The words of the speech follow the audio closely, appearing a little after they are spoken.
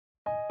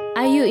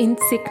Are you in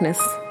sickness,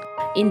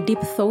 in deep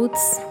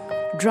thoughts,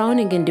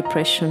 drowning in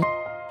depression?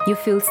 You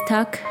feel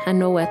stuck and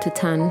nowhere to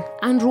turn?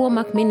 Andrew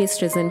Womack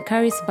Ministries and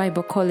Charis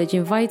Bible College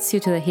invites you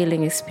to the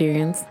healing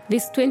experience.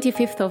 This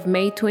 25th of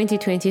May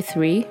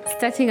 2023,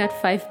 starting at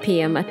 5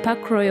 p.m. at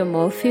Park Royal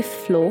Mall,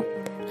 5th floor,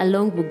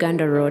 along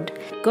Luganda Road.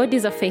 God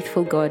is a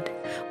faithful God.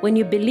 When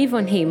you believe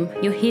on Him,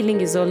 your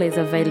healing is always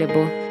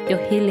available.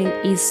 Your healing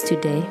is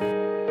today.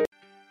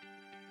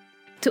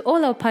 To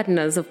all our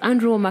partners of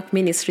Andrew Womack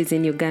Ministries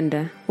in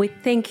Uganda, we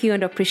thank you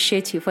and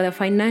appreciate you for the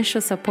financial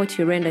support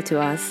you render to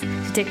us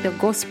to take the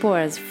gospel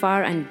as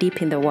far and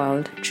deep in the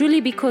world. Truly,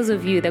 because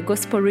of you, the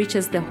gospel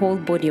reaches the whole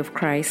body of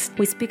Christ.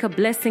 We speak a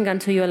blessing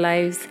unto your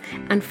lives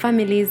and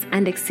families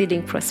and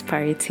exceeding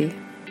prosperity.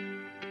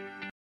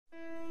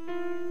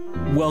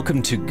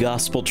 Welcome to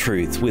Gospel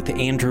Truth with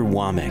Andrew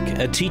Womack,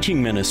 a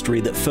teaching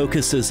ministry that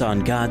focuses on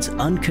God's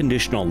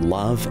unconditional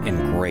love and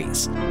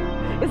grace.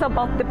 It's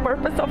about the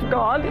purpose of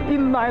God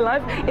in my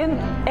life, in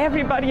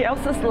everybody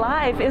else's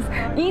life, is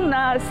in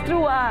us,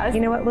 through us.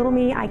 You know what, little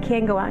me, I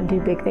can go out and do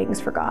big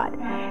things for God.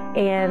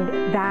 And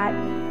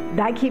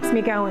that keeps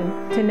me going,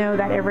 to know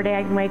that every day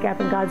I can wake up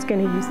and God's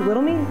going to use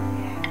little me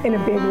in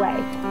a big way.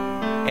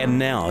 And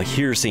now,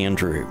 here's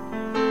Andrew.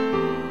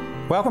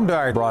 Welcome to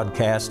our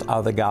broadcast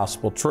of the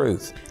Gospel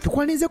Truth.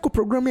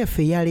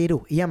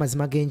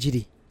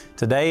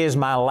 Today is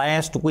my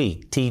last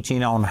week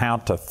teaching on how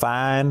to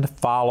find,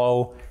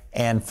 follow,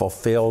 and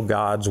fulfill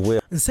God's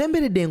will.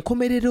 Nsemberedde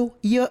enkomerero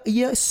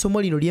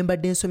y'essomo lino lye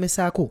mbadde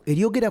nsomesaako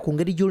eryogera ku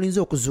ngeri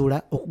gy'olinza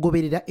okuzuula,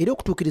 okugoberera era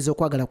okutuukiriza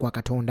okwagala kwa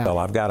Katonda. Well,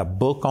 I've got a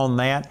book on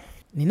that.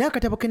 Nina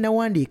akatabo ke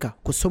nawandiika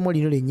ku ssomo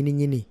lino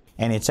lyennyini.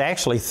 And it's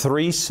actually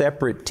 3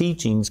 separate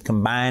teachings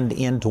combined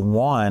into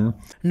one.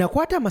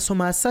 Nakwata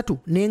amasomo 3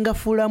 ne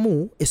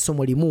ngafuulamu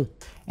essomo limu.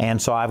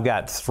 And so I've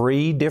got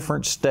 3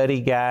 different study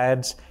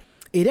guides.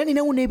 Era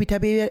ninawo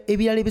n'ebitabo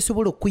ebirala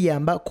ebisobola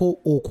okuyambako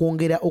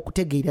okwongera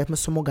okutegeera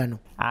amasomo gano.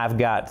 I've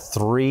got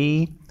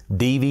 3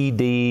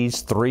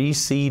 DVDs, 3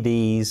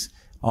 CDs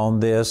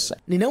on this.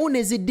 Ninawo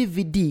n'ezi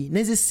DVD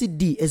n'ezi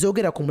CD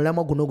ezoogera ku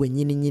mulamwa guno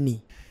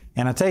gwennyini.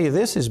 And I tell you,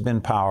 this has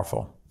been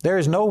powerful. There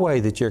is no way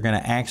that you're going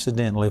to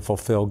accidentally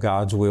fulfill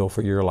God's will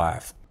for your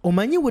life.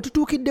 Omanyi bwe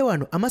tutuukidde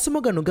wano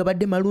amasomo gano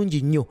gabadde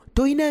malungi nnyo.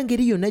 Toyina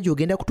ngeri yonna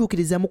gy'ogenda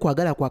kutuukirizaamu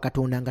kwagala kwa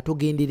Katonda nga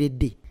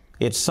togenderedde.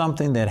 It's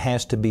something that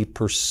has to be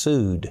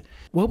pursued.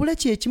 Wabula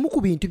kye kimu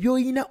ku bintu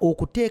by'olina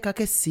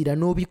okuteekako essira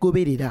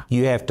n'obigoberera.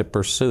 You have to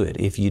pursue it.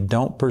 If you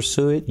don't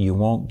pursue it, you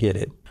won't get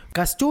it.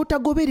 Kasita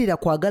otagoberera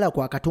kwagala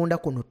kwa Katonda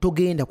kuno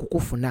togenda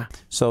kukufuna.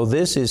 So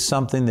this is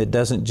something that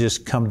doesn't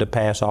just come to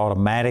pass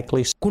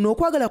automatically. Kuno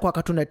okwagala kwa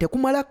Katonda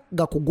tekumala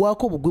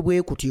gakugwako bugwe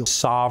bwe kutyo.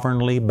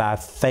 Sovereignly by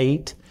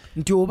fate.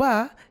 Nti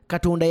oba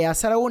Katonda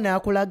yasalawo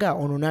n'akulaga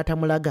ono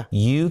n'atamulaga.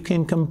 You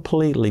can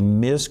completely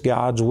miss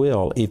God's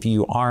will if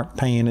you aren't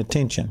paying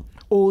attention.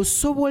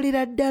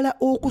 Osobolera ddala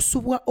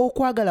okusubwa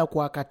okwagala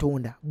kwa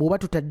Katonda bw'oba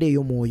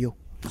tutaddeeyo mwoyo.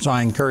 So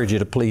I encourage you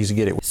to please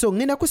get it. So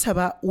ngenda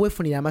kusaba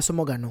weefunira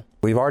amasomo gano.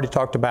 We've already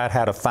talked about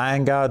how to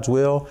find God's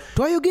will.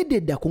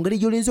 Twayogedde dda ku ngeri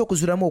gy'olinza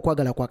okuzulamu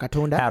okwagala kwa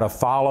Katonda. How to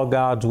follow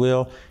God's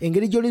will.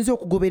 Engeri gy'olinza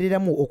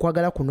okugobereramu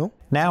okwagala kuno.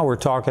 Now we're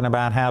talking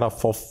about how to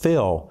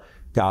fulfill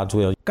God's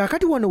will.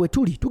 Kakati wano we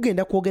tuli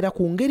tugenda kwogera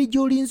ku ngeri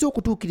gy'olinza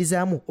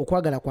okutuukirizaamu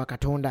okwagala kwa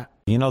Katonda.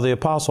 You know, the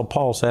Apostle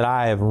Paul said,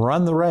 I have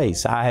run the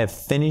race, I have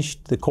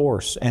finished the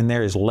course, and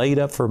there is laid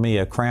up for me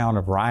a crown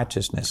of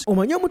righteousness.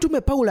 Omanyi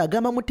omutume Pawulo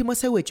agamba mu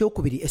Timoseewo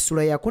ekyokubiri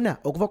essula ya 4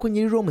 okuva ku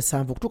nnyiriri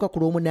 7 okutuuka ku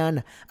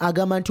 8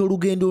 agamba nti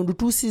olugendo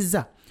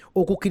ndutuusizza,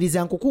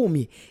 okukkiriza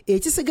nkukuumye,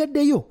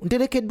 ekisigaddeyo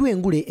nterekeddwa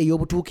engule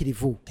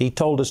ey'obutuukirivu. He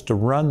told us to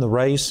run the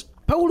race.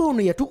 Pawulo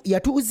ono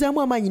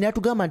yatuuzzaamu amaanyi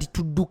n'atugamba nti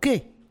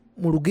tudduke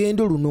mu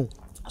lugendo luno,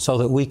 so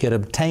that we could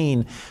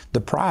obtain the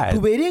prize.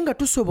 Tubeere nga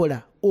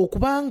tusobola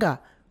okubanga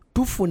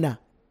tufuna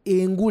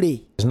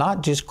engule. It's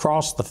not just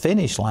cross the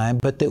finish line,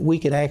 but that we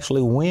could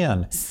actually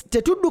win.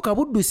 Tetudduka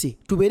buddusi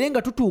tubeere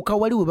nga tutuuka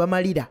wali we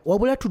bamalira,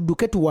 wabula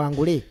tudduke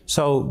tuwangule.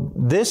 So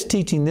this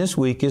teaching this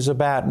week is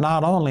about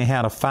not only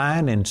how to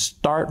find and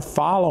start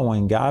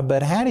following God,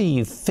 but how do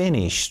you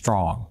finish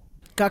strong?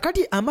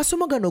 Kakati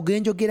amasomo gano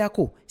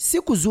genjogerako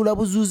si kuzuula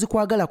buzuuzi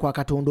kwagala kwa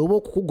Katonda oba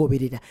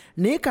okukugoberera,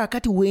 naye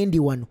kakati wendi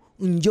wano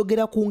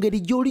njogera ku ngeri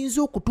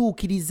gy'olinza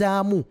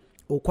okutuukirizaamu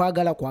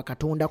okwagala kwa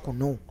Katonda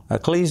kuno.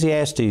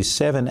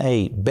 Ecclesiastes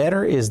 7:8,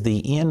 better is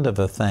the end of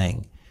a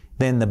thing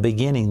than the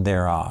beginning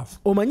thereof.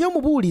 Omanyi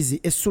Omubuulizi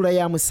essula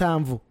ya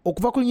 7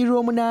 okuva ku nnyiriri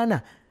 8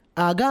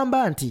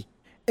 agamba nti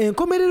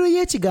enkomerero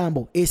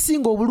y'ekigambo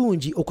esinga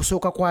obulungi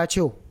okusooka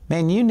kwakyo.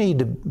 Man, you need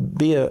to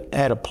be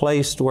at a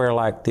place where,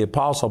 like the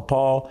Apostle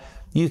Paul,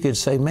 you could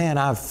say, man,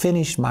 I've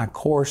finished my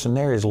course and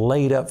there is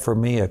laid up for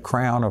me a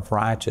crown of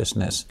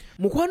righteousness.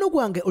 Mukwano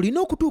gwange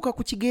olina okutuuka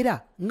ku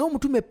kigera nga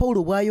omutume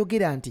Pawulo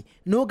bw'ayogera nti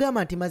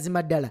n'ogamba nti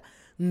mazima ddala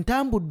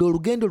ntambudde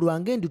olugendo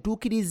lwange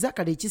ndutuukiriza,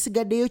 kale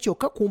ekisigaddeyo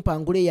kyokka kumpa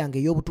ngule yange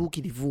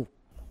ey'obutuukirivu.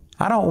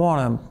 I don't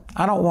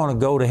want to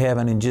go to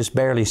heaven and just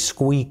barely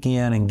squeak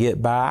in and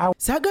get by.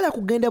 Saagala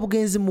kugenda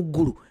bugenzi mu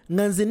ggulu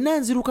nga nzenna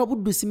nziruka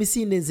buddusi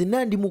misinde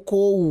nzenna ndi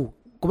mukoowu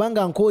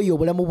kubanga nkooye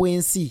obulamu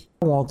bw'ensi.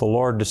 I want the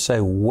Lord to say,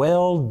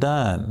 well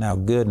done, thou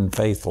good and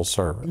faithful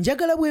servant.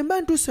 Njagala bwe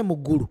mba ntuuse mu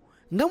ggulu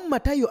nga mu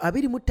Matayo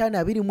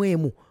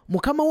 25:21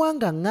 Mukama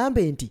wange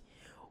aŋŋambe nti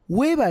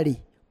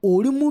weebale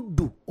oli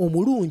muddu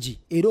omulungi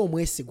era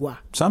omwesigwa.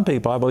 Some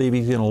people I believe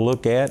he's going to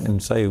look at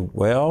and say,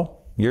 well,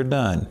 you're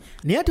done.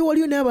 Naye ate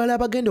waliyo n'abalala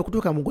bagenda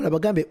okutuuka mu ggulu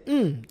bagambe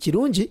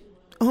kirungi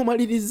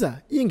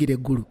omaliriza yingira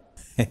eggulu.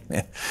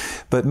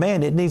 But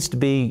man, it needs to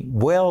be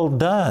well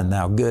done,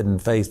 thou good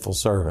and faithful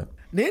servant.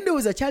 Naye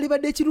ndowooza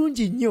kyalibadde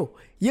kirungi nnyo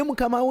ye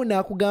Mukama wo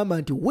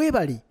n'akugamba nti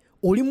weebale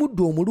oli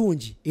muddu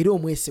omulungi era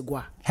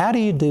omwesigwa. How do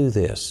you do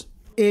this?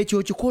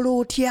 Ekyo kikola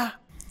otya?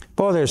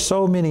 Boy, there's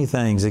so many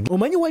things.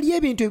 Omanyi waliyo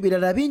ebintu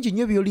ebirala bingi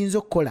nnyo by'olinza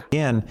okukola.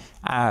 Again,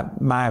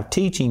 my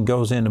teaching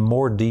goes into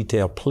more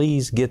detail.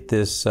 Please get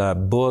this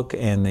book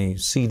and the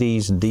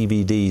CDs and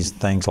DVDs,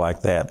 things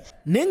like that.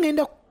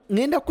 Naye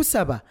ngenda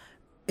kusaba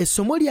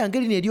essomo lyange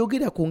lino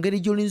eryogera ku ngeri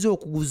gy'olinza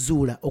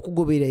okuguzuula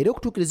okugoberera era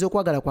okutuukiriza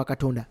okwagala kwa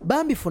Katonda.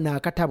 Bambi funa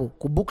akatabo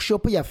ku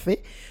bookshop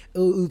yaffe,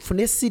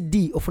 ofune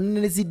CD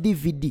ofune ne zi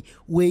DVD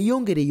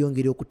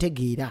weeyongere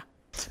okutegeera.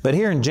 But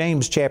here in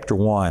James chapter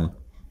 1,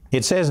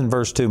 it says in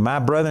verse 2, my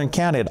brethren,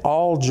 count it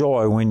all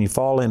joy when you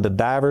fall into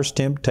diverse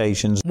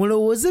temptations.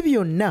 Mulowooze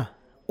byonna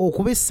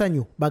okuba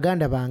essanyu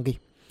baganda bange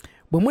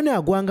bwe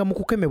munaagwanga mu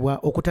kukemebwa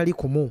okutali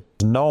kumu,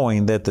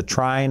 knowing that the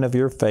trying of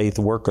your faith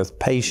worketh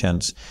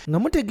patience. nga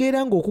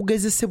mutegeera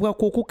ng'okugezesebwa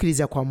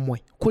kw'okukkiriza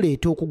kwammwe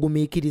kuleeta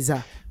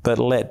okugumiikiriza. But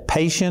let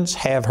patience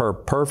have her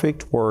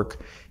perfect work,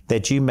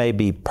 that you may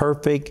be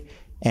perfect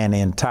and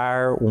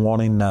entire,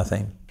 wanting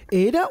nothing.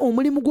 Era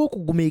omulimu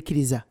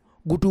gw'okugumiikiriza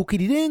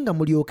gutuukirire nga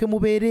mulyoke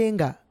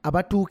mubeerenga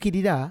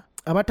abatuukirira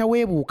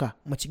abataweebuuka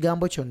mu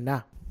kigambo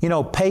kyonna. You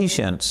know,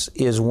 patience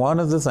is one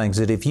of the things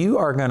that if you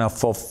are going to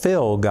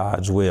fulfill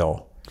God's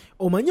will,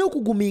 Omanyi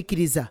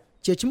okugumiikiriza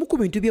kye kimu ku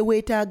bintu bye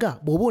weetaaga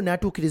bw'oba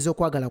onaatuukiriza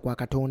okwagala kwa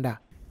Katonda.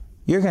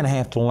 you're going to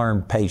have to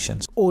learn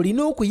patience.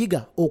 Olina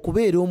okuyiga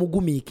okubeera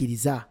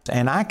omugumiikiriza.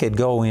 And I could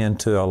go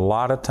into a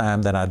lot of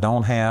time that I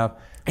don't have.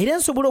 Era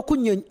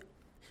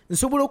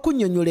nsobola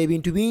okunnyonnyola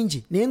ebintu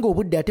bingi naye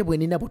ng'obudde ate bwe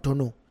nina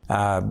butono.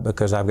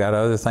 Because I've got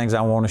other things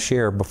I want to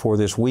share before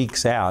this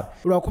week's out.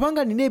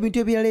 Lwakubanga nina ebintu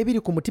ebirala ebiri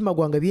ku mutima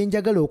gwange bye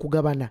njagala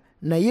okugabana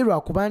naye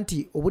lwakuba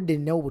nti obudde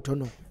ninawo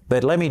butono.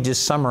 But let me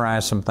just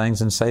summarize some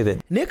things and say that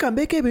Naye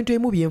kambeeko ebintu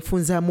ebimu bye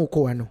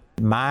nfunzaamuuko wano.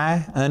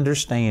 my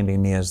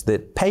understanding is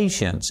that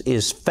patience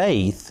is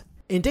faith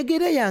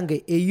Entegeera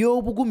yange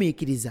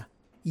ey'obugumiikiriza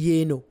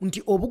yeeno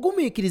nti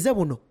obugumiikiriza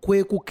buno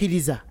kwe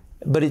kukkiriza.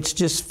 but it's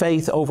just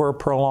faith over a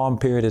prolonged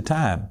period of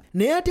time.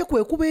 Naye ate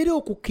kwe kubeera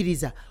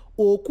okukkiriza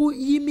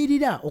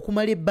okuyimirira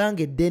okumala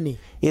ebbanga eddene.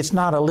 It's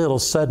not a little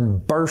sudden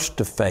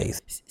burst of faith.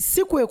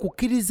 Si kwe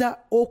kukkiriza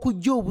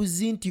okujja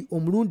obuzi nti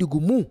omulundi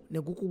gumu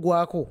ne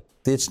gukugwako.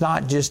 It's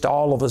not just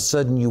all of a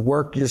sudden you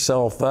work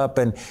yourself up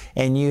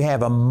and you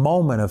have a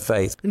moment of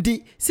faith.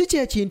 Nti si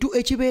kye kintu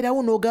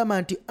ekibeerawo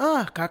n'ogamba nti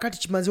kaakati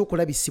kimaze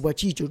okulabisibwa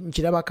kiikyo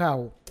nkirabako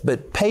awo.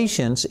 But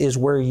patience is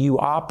where you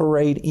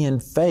operate in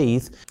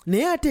faith.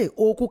 Naye ate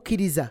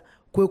okukkiriza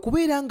kwe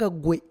kubeera nga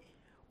ggwe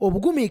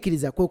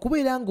obugumiikiriza kwe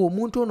kubeera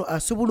ng'omuntu ono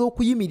asobola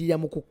okuyimirira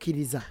mu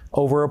kukkiriza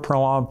Over a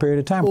prolonged period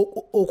of time,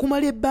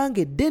 okumala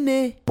ebbanga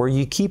eddene, where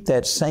you keep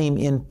that same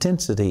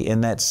intensity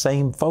and that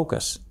same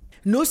focus.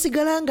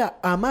 n'osigala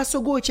nga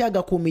amaaso go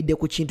okyagakuumidde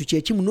ku kintu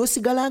kye kimu,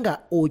 n'osigala nga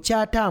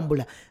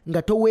okyatambula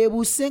nga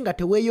toweebuuse nga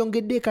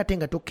teweeyongedde ate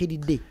nga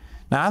tokkiridde.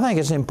 Now, I think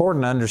it's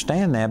important to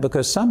understand that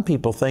because some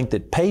people think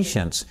that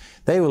patience,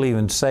 they will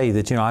even say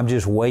that, I'm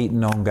just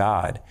waiting on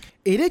God.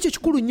 Era ekyo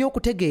kikulu nnyo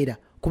okutegeera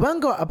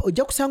kubanga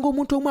ojja kusanga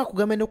omuntu omu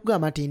akugamba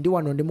n'okugamba nti ndi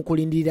wano ndi mu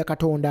kulindirira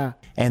Katonda.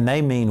 And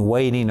they mean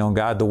waiting on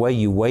God the way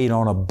you wait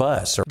on a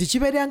bus or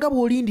Tikibeera nga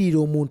bw'olindirira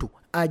omuntu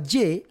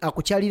ajje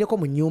akukyalireko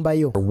mu nnyumba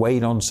yo.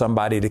 wait on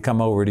somebody to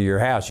come over to your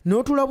house.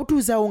 N'otuula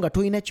butuuzaawo nga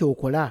tolina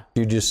ky'okola.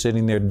 You're just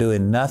sitting there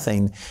doing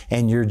nothing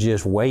and you're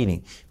just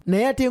waiting.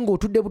 Naye ate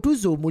ng'otudde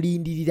butuuzi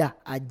omulindirira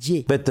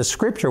ajje. But the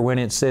scripture, when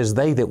it says,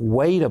 they that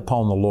wait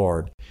upon the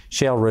Lord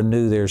shall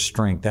renew their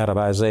strength, out of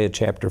Isaiah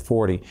chapter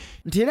 40.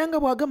 Nti era nga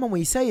bw'agamba mu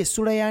Isaaya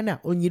essula 4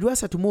 olunyiriri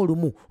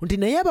 31 nti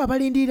naye abo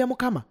abalindirira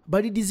Mukama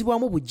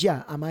balidizibwamu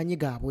buggya amaanyi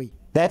gaabwe.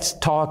 That's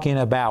talking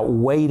about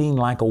waiting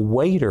like a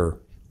waiter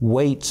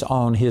waits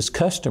on his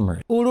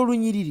customer. Olwo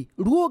olunyiriri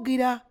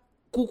lwogera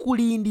ku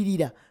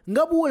kulindirira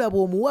nga bw'olaba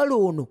omuwala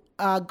ono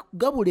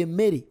agabula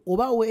emmere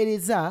oba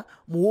aweereza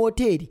mu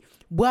woteeri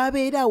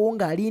bw'abeeraawo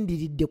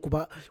ng'alindiridde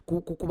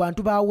ku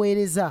bantu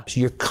b'aweereza.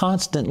 You're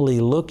constantly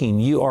looking.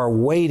 You are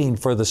waiting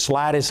for the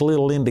slightest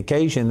little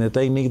indication that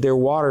they need their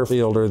water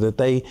filled or that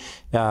they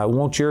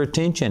want your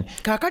attention.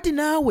 Kaakati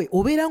naawe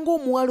obeera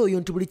ng'omuwala oyo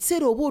nti buli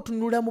kiseera oba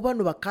otunula mu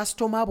bano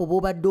bakasitoma abo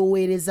b'obadde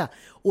oweereza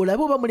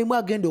olabe oba mulimu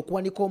agenda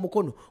okuwanika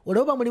omukono,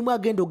 olabe oba mulimu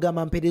agenda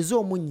okugamba mpeereza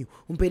omunnyo,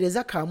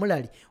 mpeereza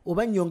kaamulali,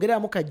 oba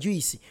nnyongeramu ka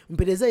juice,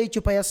 mpeereza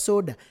y'eccupa ya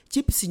soda,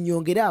 chips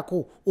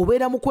nnyongeraako.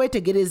 Obeera mu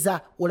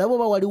kwetegereza olabe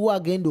oba waliwo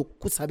agenda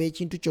okukusaba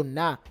ekintu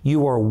kyonna.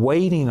 You are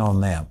waiting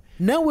on them.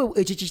 nawe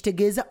ekyo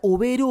kitegeeza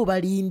obeera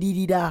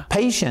obalindirira.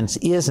 Patience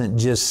isn't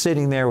just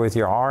sitting there with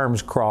your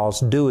arms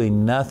crossed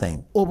doing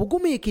nothing.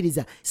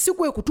 Obugumiikiriza si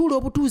kwe kutuula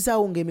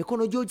obutuuzaawo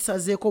ng'emikono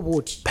gy'ogisazeeko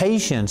bw'oti.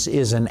 Patience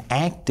is an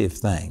active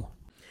thing.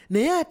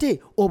 Naye ate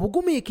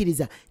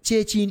obugumiikiriza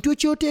kye kintu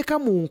ky'oteeka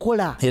mu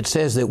nkola. It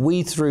says that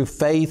we through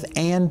faith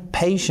and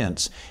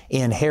patience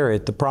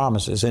inherit the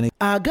promises. And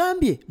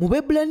Agambye mu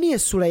Bebulaniya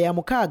essula ya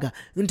 6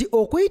 nti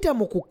okuyita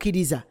mu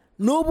kukkiriza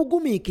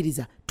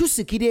n'obugumiikiriza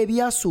tusikira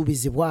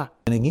ebyasuubizibwa.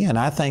 And again,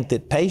 I think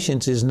that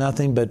patience is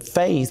nothing but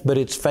faith, but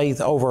it's faith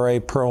over a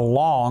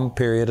prolonged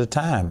period of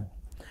time.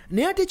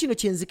 Naye ate kino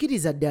kye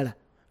nzikiriza ddala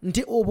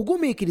nti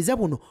obugumiikiriza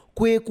buno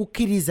kwe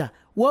kukkiriza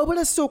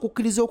wabula si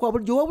okukkiriza okwa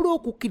bulijjo wabula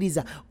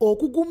okukkiriza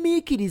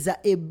okugumiikiriza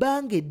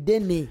ebbanga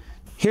eddene.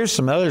 Here's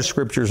some other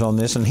scriptures on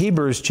this. In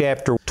Hebrews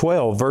chapter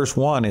 12, verse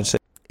 1, it says,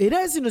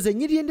 Era zino ze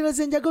nnyiri endala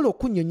ze njagala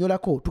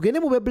okunnyonnyolako. Tugende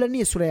mu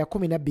Bebulaniya essula ya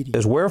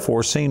 12.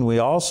 Wherefore, seeing we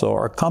also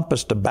are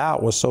compassed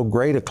about with so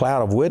great a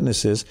cloud of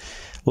witnesses,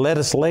 let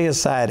us lay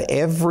aside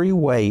every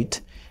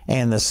weight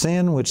and the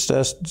sin which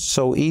does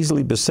so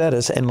easily beset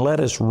us, and let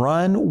us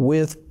run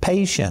with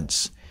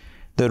patience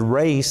the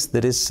race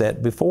that is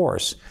set before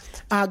us.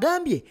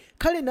 Agambye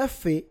kale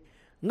naffe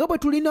nga bwe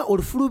tulina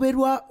olufulube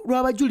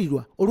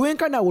lw'abajulirwa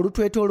olw'enkanawo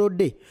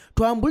olutwetoolodde,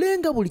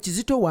 twambulenga buli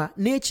kizitowa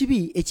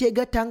n'ekibi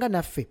ekyegattanga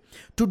naffe,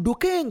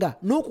 tuddukenga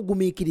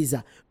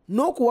n'okugumiikiriza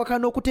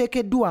n'okuwakana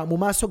okuteekeddwa mu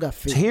maaso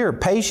gaffe. Here,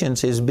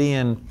 patience is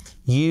being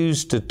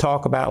used to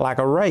talk about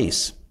like a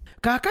race.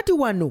 Kaakati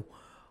wano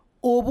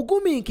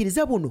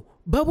obugumiikiriza buno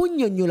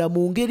babunnyonnyola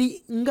mu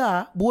ngeri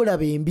nga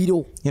bw'olaba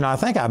embiro. You know, I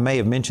think I may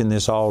have mentioned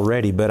this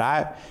already, but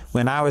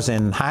when I was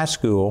in high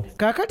school,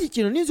 Kaakati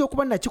kino niyinza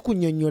okuba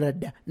nakikunnyonnyola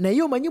dda,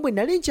 naye omanyi bwe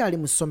nali nkyali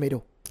mu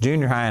ssomero.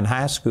 Junior high and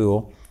high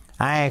school,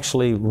 I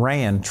actually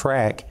ran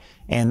track,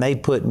 and they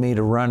put me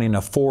to running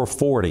a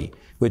 440,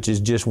 which is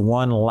just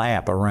one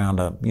lap around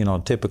a,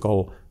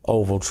 typical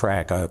oval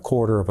track, a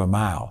quarter of a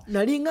mile.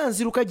 Nali nga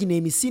nziruka gino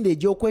emisinde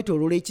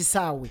egy'okwetooloola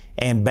ekisaawe.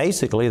 And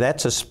basically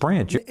that's a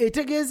sprint.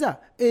 Etegeeza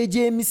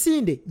egyo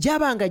emisinde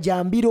gyabanga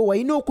gya mbiro,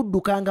 walina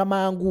okuddukanga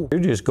mangu. You're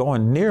just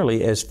going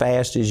nearly as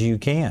fast as you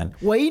can.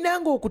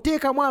 Walinanga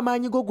okuteekamu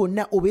amaanyi go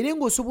gonna obeere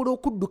ng'osobola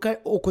okudduka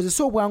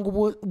okozesa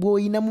obwangu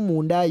bw'olinamu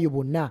mundaayo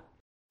bwonna.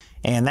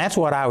 And that's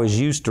what I was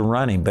used to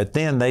running. But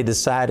then they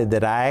decided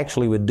that I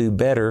actually would do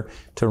better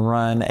to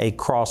run a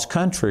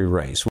cross-country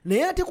race.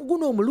 Naye ate ku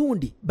guno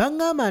omulundi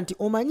baŋŋamba nti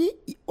omanyi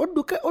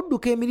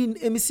odduka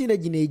emisinde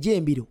gino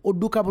egy'embiro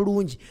odduka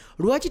bulungi,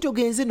 lwaki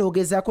togenze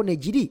n'ogezaako ne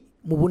giri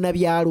mu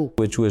bunabyalo?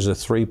 Which was a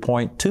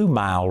 3.2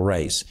 mile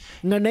race.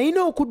 Nga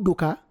nalina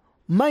okudduka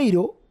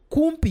mayiro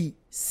kumpi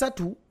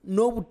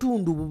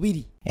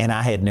 3.2. And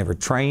I had never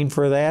trained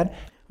for that.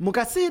 Mu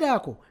kaseera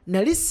ako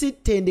nali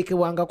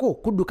sitendekewangako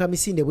kudduka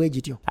misinde bwe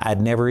gityo.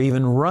 I'd never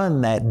even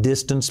run that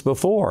distance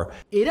before.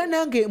 Era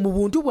nange mu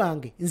buntu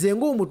bwange nze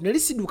ng'omuntu nali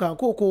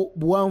siddukankoko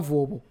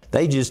buwanvu obwo.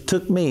 They just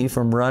took me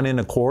from running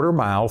a quarter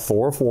mile,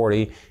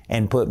 440,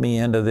 and put me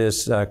into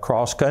this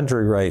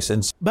cross-country race.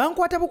 And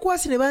bankwata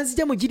bukwasi ne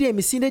banzija mu giri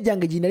emisinde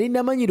gyange gye nali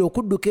namanyira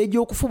okudduka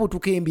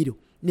egy'okufubutuka embiro.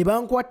 Ne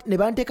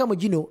banteeka mu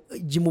gino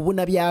mu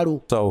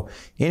bunabyalo. So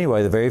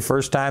anyway, the very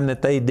first time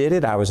that they did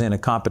it, I was in a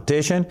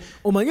competition.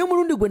 Omanyi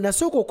omulundi gwe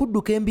nasooka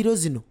okudduka embiro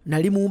zino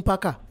nali mu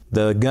mpaka.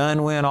 The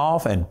gun went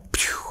off and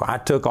I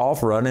took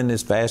off running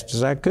as fast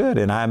as I could.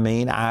 And I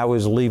mean, I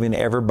was leaving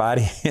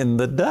everybody in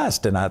the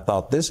dust. And I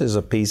thought, this is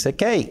a piece of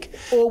cake.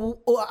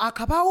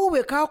 Akabaawo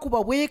bwe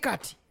kaakuba bwe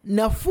kati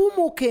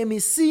nafumuka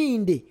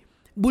emisinde.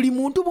 Buli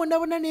muntu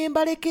bonna ne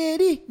mbaleka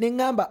eri ne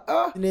ngamba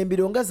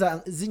n'embiro nga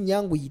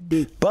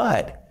zinnyanguyidde.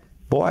 But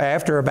boy,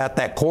 after about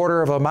that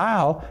quarter of a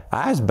mile,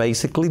 I was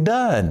basically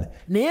done.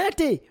 Naye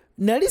ate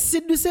nali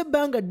sidduse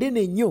ebbanga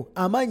ddene nnyo,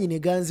 amaanyi ne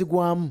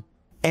ganzigwamu.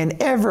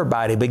 And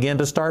everybody began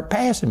to start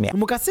passing me.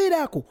 Mu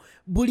kaseera ako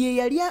buli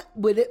eyalya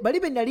bali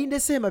be nali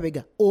ndese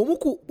emabega omu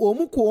ku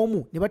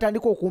omu ne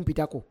batandika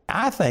okumpitako.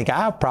 I think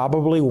I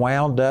probably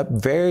wound up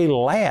very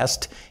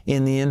last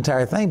in the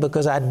entire thing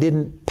because I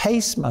didn't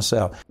pace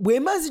myself. Bwe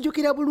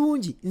manzijukira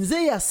bulungi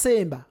nze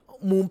yasemba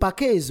mu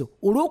mpaka ezo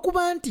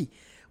olw'okuba nti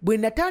bwe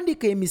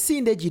natandika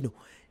emisinde gino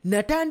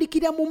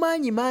natandikira mu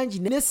maanyi mangi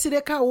ne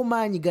sirekaawo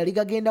maanyi gali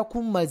gagenda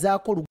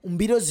kummazaako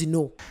mbiro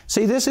zino.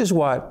 See, this is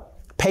what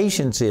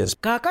patience is.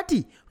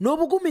 Kaakati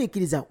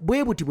n'obugumiikiriza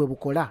bwe buti bwe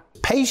bukola.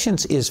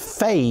 Patience is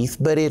faith,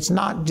 but it's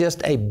not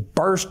just a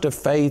burst of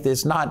faith.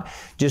 It's not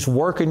just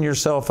working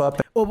yourself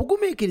up.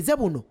 Obugumiikiriza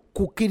buno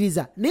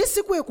kukkiriza, naye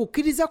si kwe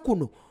kukkiriza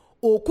kuno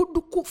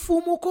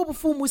okufuumuka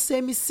obufuumusa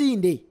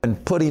emisinde.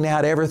 And putting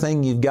out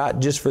everything you've got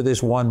just for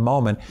this one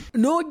moment.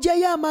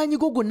 N'oggyayo amaanyi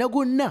go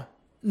gonna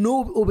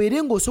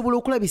obeere ng'osobola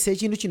okulabisa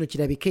ekintu kino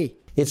kirabike.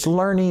 It's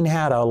learning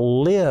how to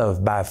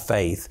live by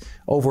faith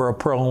over a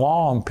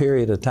prolonged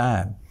period of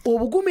time.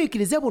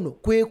 Obugumiikiriza buno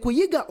kwe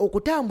kuyiga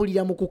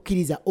okutambulira mu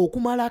kukkiriza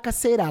okumala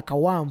akaseera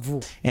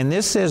akawanvu. And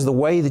this says the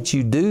way that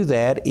you do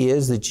that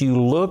is that you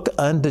look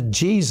unto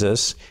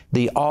Jesus,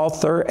 the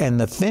author and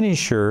the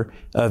finisher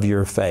of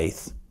your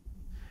faith.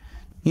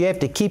 You have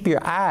to keep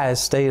your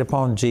eyes stayed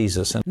upon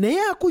Jesus. naye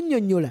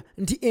akunnyonnyola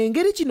nti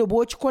engeri kino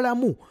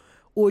bw'okikolamu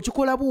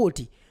okikola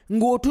bw'oti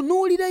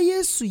ng'otunuulira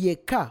Yesu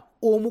yekka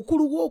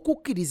omukulu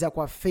w'okukkiriza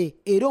kwaffe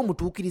era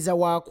omutuukiriza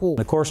waakwo.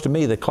 Of course, to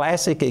me, the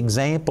classic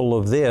example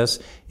of this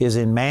is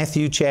in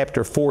Matthew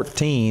chapter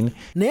 14.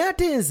 naye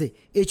ate nze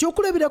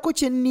ekyokulabirako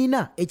kye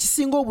nnina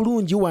ekisinga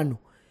obulungi wano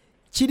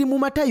kiri mu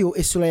Matayo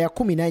essula ya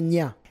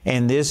 14.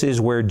 And this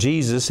is where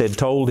Jesus had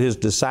told his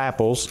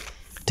disciples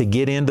to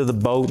get into the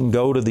boat and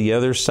go to the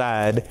other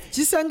side.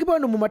 Kisangibwa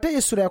wano mu Matayo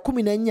essula ya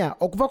 14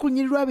 okuva ku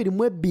lunyiri lwa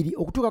 22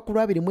 okutuuka ku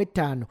lwa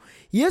 25.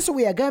 Yesu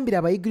bwe yagambira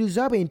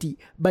abayigiriza be nti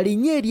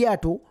balinnye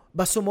eryato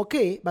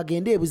basomoke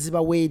bagende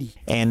ebuziba weeri.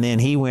 And then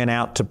he went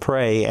out to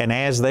pray, and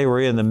as they were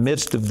in the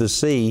midst of the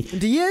sea,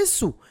 nti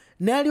Yesu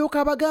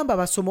n'alyoka abagamba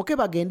basomoke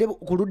bagende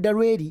ku ludda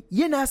lw'eri,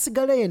 ye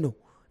n'asigala eno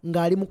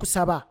ng'ali mu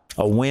kusaba.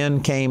 a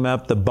wind came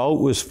up, the boat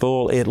was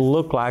full, it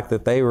looked like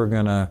that they were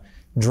going to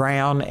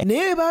drown.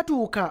 naye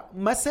baatuuka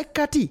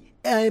masekkati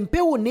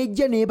empewo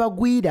n'ejja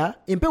n'ebagwira,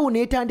 empewo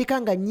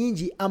n'etandika nga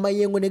nnyingi,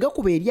 amayengo ne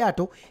gakuba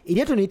eryato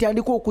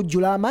n'etandika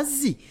okujjula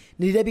amazzi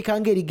ne lirabika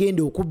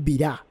ng'erigenda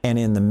okubbira. And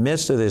in the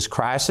midst of this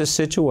crisis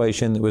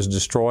situation that was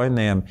destroying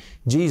them,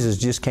 Jesus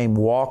just came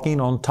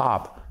walking on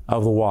top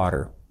of the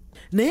water.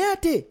 naye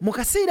ate mu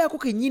kaseera ako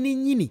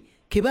kennyini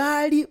ke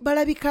baali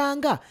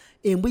balabikanga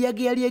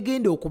embuyaga eyali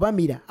egenda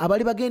okubamira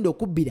abaali bagenda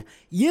okubbira,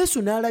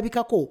 Yesu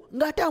n'alabikako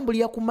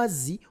ng'atambulira ku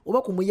mazzi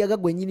oba ku muyaga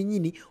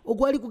gwennyini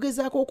ogwali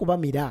kugezaako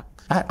okubamira.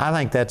 I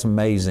think that's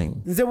amazing.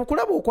 Nze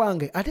bukulaba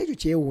okwange ate ekyo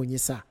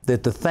kyewuunyisa.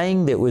 That the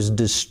thing that was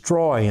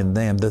destroying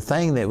them, the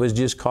thing that was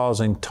just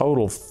causing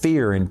total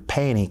fear and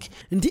panic,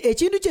 nti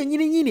ekintu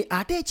kyennyini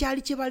ate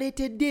ekyali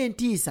kibaleetedde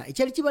entiisa,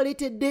 ekyali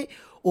kibaleetedde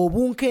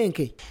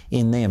obunkenke,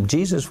 in them,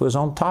 Jesus was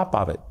on top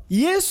of it.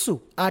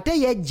 Yesu ate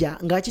yajja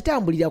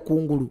ng'akitambulira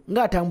kungulu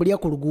ng'atambulira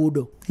ku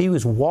luguudo. He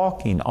was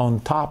walking on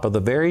top of the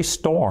very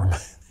storm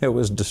that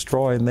was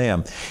destroying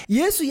them.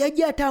 Yesu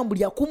yajja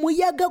atambulira ku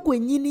muyaga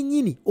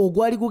gwennyini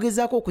ogwali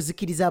gugezaako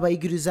okuzikiriza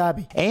abayigiriza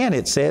be. And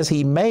it says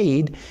he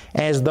made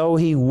as though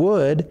he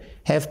would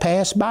have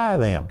passed by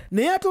them.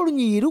 naye ate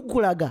olunyiriri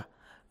lukulaga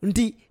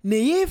nti ne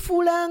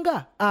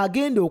yeefuulanga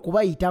agenda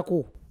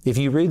okubayitako. If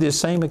you read this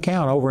same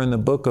account over in the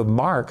book of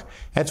Mark,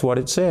 that's what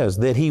it says,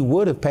 that he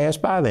would have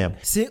passed by them.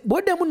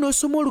 bw'oddamu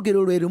n'osoma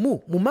olugero lwe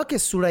lumu mu Maka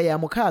essula ya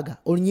 6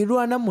 olunyiriri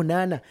lwa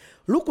 48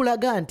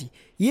 lukulaga nti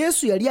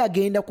Yesu yali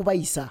agenda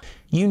kubayisa.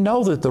 You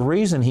know that the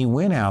reason he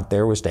went out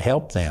there was to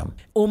help them.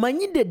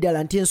 Omanyidde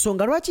ddala nti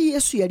ensonga lwaki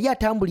Yesu yali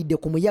atambulidde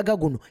ku muyaga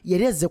guno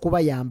yali azze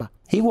kubayamba.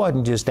 He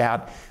wasn't just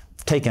out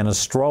taking a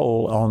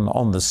stroll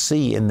on the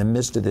sea in the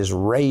midst of this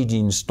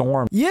raging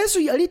storm. Yesu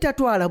yali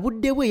tatwala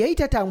budde bwe, yali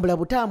tatambula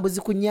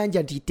butambuzi ku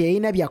nnyanja nti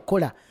teyina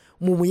byakkola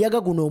mu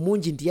muyaga guno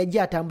omungi nti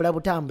yajja atambula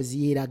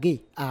butambuzi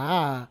yeerage.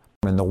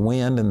 And the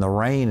wind and the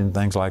rain and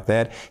things like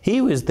that, he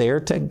was there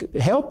to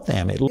help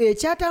them. It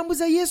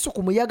ekyatambuza Yesu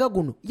ku muyaga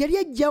guno yali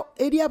ajja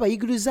eri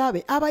abayigiriza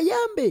be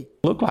abayambe.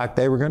 looked like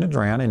they were going to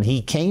drown, and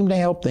he came to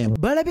help them.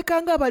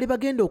 balabika nga abaali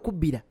bagenda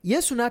okubbira,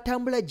 Yesu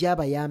n'atambula ajja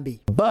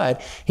abayambe.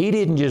 But he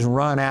didn't just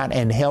run out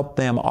and help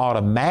them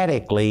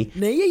automatically.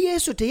 naye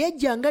Yesu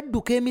teyajja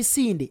ng'adduka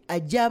emisinde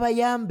ajja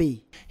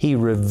abayambe. He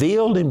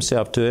revealed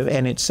himself to them,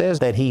 and it says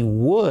that he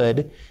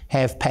would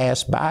have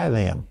passed by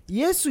them.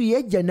 Yesu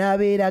yajja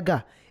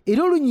n'abeeraga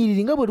era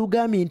olunyiriri nga bwe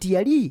lugambye nti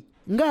yali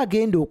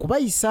ng'agenda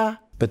okubayisa.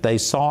 But they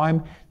saw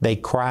him, they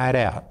cried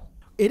out.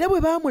 era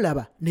bwe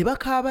baamulaba ne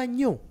bakaaba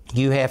nnyo.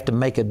 You have to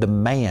make a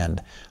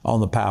demand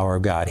on the power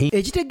of God.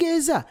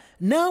 ekitegeeza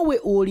naawe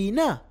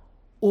olina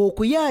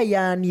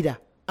okuyaayaanira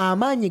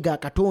amaanyi ga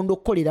Katonda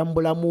okukolera mu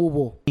bulamu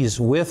bwo. He's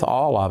with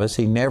all of us.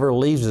 He never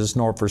leaves us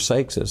nor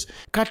forsakes us.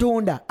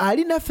 Katonda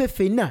ali naffe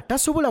ffenna,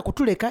 tasobola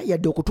kutuleka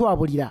yadde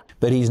okutwabulira.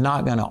 But he's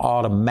not going to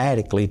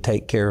automatically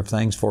take care of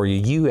things for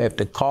you. You have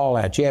to call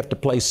out. You have to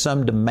place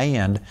some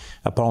demand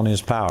upon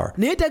his power.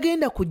 naye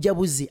tagenda kujja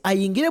buzi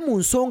ayingire mu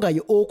nsonga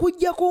yo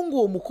okuggyako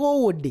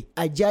ng'omukoowodde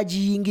ajja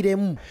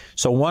agiyingiremu.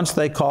 So once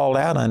they called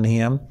out on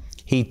him,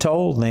 he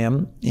told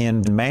them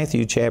in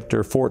Matthew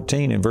chapter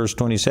 14 and verse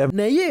 27,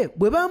 naye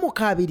bwe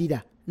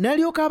baamukaabirira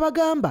n'alyoka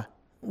abagamba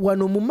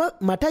wano mu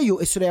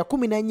Matayo essula ya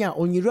 14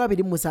 olunyiriri lwa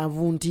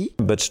 27 nti,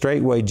 but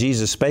straightway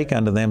Jesus spake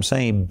unto them,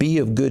 saying, Be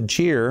of good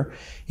cheer,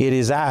 it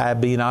is I,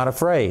 be not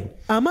afraid.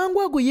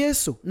 amangu ago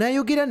Yesu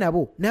n'ayogera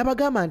nabo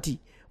n'abagamba nti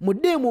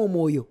muddeemu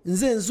omwoyo,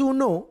 nze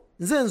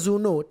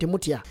nzuuno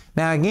temutya.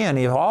 Now again,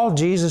 if all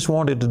Jesus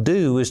wanted to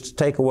do was to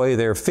take away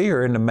their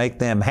fear and to make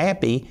them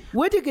happy,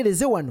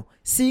 weetegereze wano,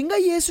 singa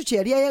Yesu kye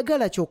yali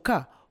ayagala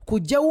kyokka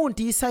kuggyawo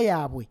ntiisa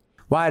yaabwe,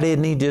 why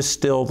didn't he just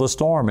still the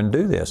storm and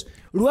do this?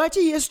 lwaki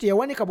Yesu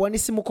teyawanika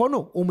bwanisi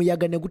mukono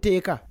omuyaga ne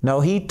guteeka?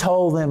 No, he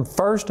told them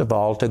first of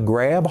all to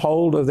grab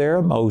hold of their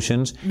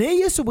emotions. naye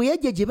Yesu bwe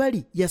yajja gye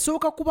bali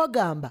yasooka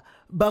kubagamba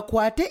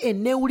bakwate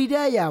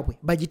enneewulira yaabwe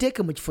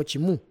bagiteeke mu kifo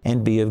kimu.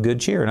 And be of good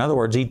cheer. In other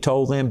words, he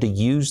told them to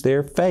use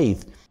their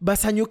faith.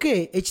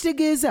 basanyuke,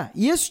 ekitegeeza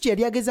Yesu kye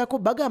yali agezaako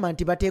bagamba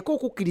nti bateeke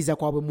okukkiriza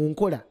kwabwe mu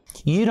nkola.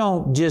 You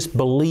don't just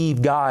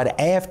believe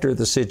God after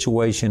the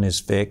situation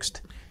is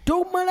fixed.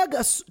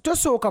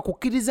 tosooka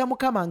kukkiriza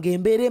Mukama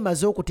ng'embeera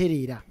emaze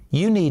okutereera.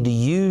 You need to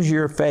use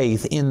your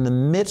faith in the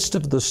midst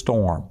of the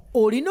storm.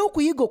 Olina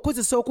okuyiga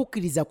okukozesa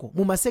okukkiriza kwo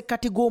mu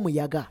masekkati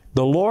g'omuyaga.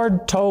 The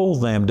Lord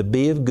told them to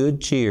be of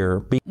good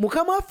cheer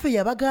Mukama waffe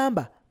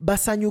yabagamba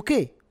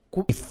basanyuke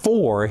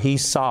before he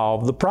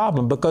solved the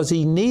problem because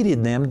he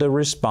needed them to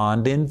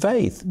respond in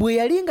faith. bwe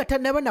yali nga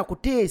tannaba na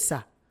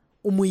kuteesa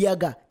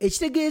omuyaga,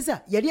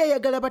 ekitegeeza yali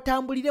ayagala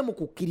batambulire mu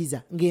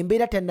kukkiriza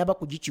ng'embeera tannaba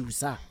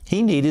kugikyusa.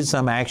 He needed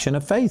some action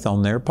of faith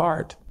on their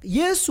part.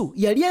 Yesu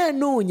yali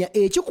anoonya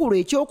ekikolwa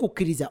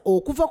eky'okukkiriza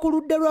okuva ku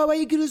ludda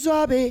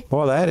lw'abayigirizwa be.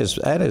 Boy,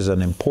 that is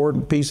an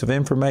important piece of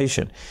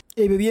information.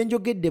 Ebyo bye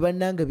njogedde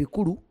bannange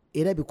bikulu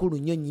era bikulu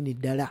nnyo nnyini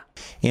ddala.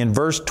 In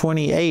verse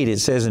 28 it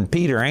says, and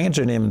Peter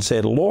answered him and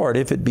said, Lord,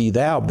 if it be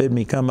thou, bid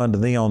me come unto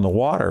thee on the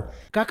water.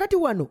 Kaakati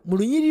wano mu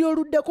lunyiriri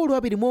oluddako olwa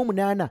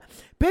 28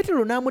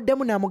 Peetero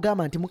n'amuddamu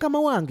n'amugamba nti Mukama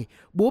wange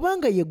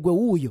bw'obanga ye ggwe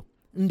wuuyo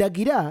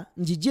ndagira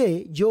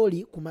njije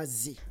gy'oli ku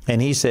mazzi.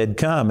 And he said,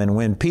 come. And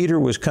when Peter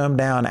was come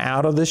down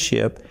out of the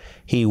ship,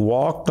 he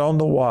walked on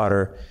the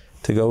water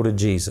to go to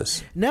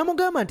Jesus.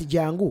 N'amugamba nti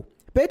jangu.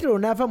 Peetero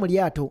n'ava mu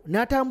lyato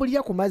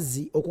n'atambulira ku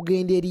mazzi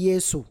okugenda eri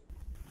Yesu.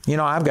 You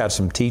know, I've got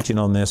some teaching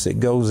on this that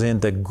goes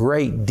into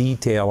great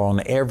detail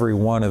on every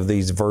one of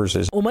these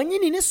verses. Omanyi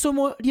nina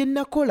essomo lye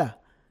nakola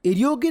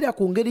eryogera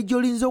ku ngeri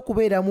gy'olinza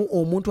okubeeramu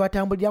omuntu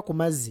atambulira ku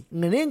mazzi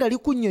nga naye nga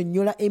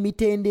likunnyonnyola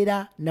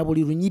emitendera na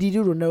buli lunyiriri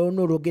lwonna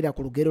olwogera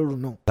ku lugero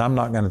luno. I'm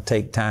not going to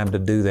take time to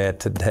do that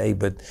today,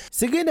 but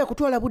sigenda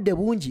kutwala budde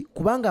bungi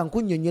kubanga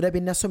nkunnyonnyola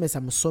bye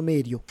nasomesa mu ssomo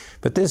eryo.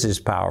 But this is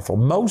powerful.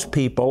 Most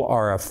people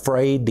are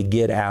afraid to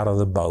get out of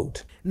the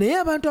boat. Naye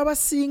abantu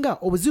abasinga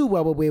obuzibu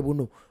bwabwe bwe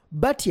buno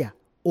batya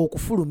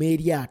okufuluma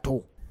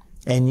eryato.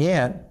 And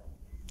yet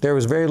there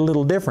was very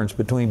little difference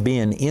between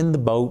being in the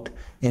boat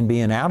and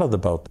being out of the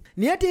boat.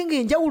 Naye ate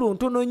ng'enjawulo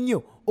ntono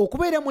nnyo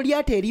okubeera mu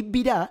lyato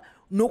eribbira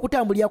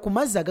n'okutambulira ku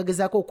mazzi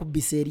agagezaako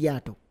okubbisa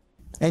eryato.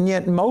 And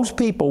yet most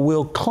people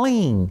will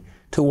cling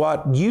to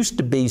what used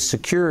to be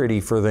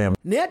security for them.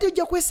 Naye ate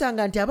ojja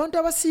kwesanga nti abantu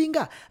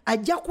abasinga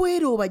ajja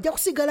kwerooba, ajja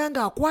kusigala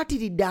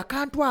ng'akwatiridde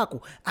akantu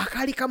ako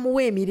akaali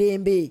kamuwa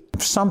emirembe.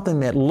 Something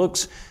that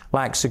looks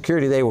like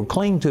security, they will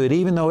cling to it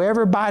even though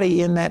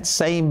everybody in that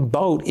same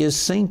boat is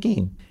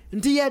sinking.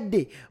 Nti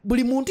yadde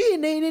buli muntu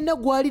yenna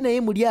gwali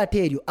naye mu lyato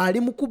eryo ali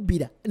mu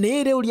kubbira,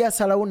 naye era oli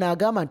asalawo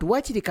n'agamba nti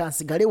waakiri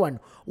kansigale wano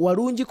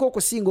walungiko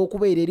okusinga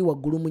okubeera eri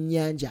waggulu mu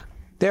nnyanja.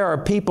 There are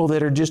people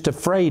that are just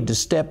afraid to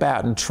step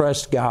out and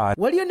trust God.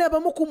 Waliyo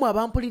n'abamu ku mmwe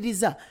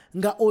abampuliriza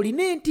nga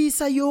olina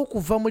entiisa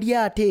y'okuva mu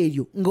lyato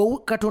eryo nga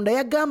Katonda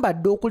yagamba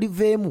dde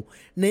okuliveemu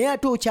naye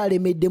ate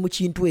okyalemedde mu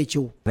kintu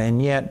ekyo.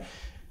 And yet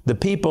the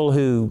people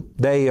who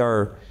they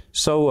are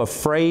so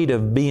afraid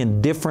of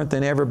being different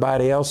than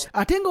everybody else.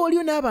 Ate nga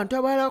waliyo n'abantu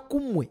abalala ku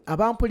mmwe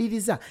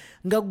abampuliriza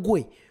nga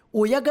ggwe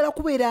oyagala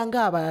kubeera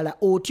ng'abalala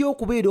otya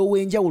okubeera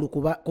ow'enjawulo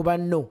ku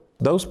banno.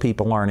 Those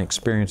people aren't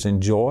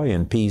experiencing joy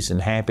and peace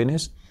and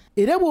happiness.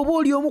 Era bw'oba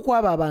oli omu ku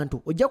abo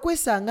abantu ojja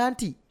kwesanga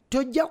nti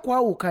tojja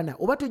kwawukana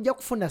oba tojja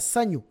kufuna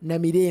ssanyu na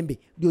mirembe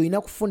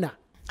by'olina kufuna.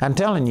 I'm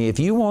telling you, if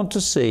you want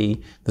to see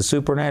the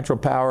supernatural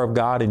power of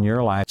God in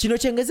your life, kino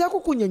kyengezaako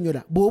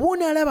kunnyonnyola bw'oba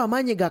onaalaba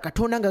amaanyi ga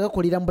Katonda nga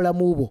gakolera mu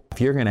bulamu bwo,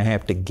 you're going to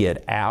have to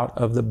get out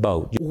of the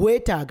boat.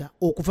 weetaaga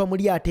okuva mu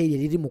lyato eryo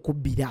eriri mu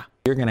kubbira.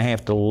 You're going to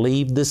have to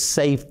leave the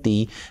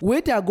safety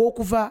weetaaga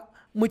okuva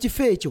mu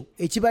kifo ekyo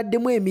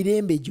ekibaddemu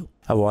emirembe gyo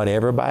of what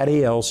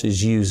everybody else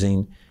is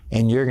using,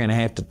 and you're going to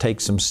have to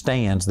take some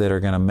stands that are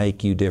going to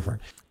make you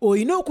different.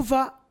 Olina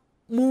okuva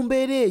mu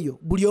mbeera eyo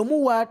buli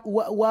omu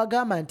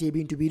wagamba nti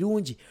ebintu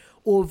birungi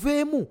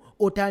oveemu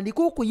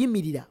otandike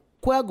okuyimirira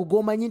kwago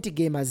g'omanyi nti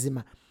ge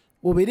mazima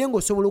obeere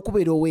ng'osobola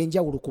okubeera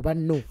ow'enjawulo ku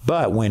banno.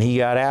 But when he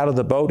got out of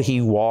the boat,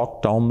 he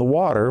walked on the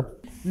water.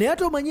 Naye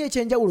ate omanyi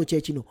ekyenjawulo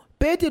kye kino,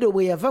 Peetero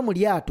bwe yava mu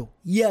lyato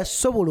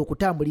yasobola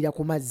okutambulira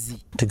ku mazzi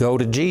to go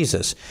to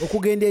Jesus.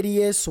 okugenda eri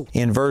Yesu.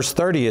 In verse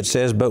 30 it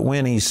says, but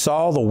when he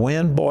saw the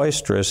wind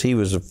boisterous, he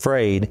was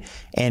afraid,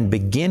 and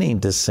beginning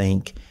to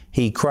sink,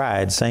 he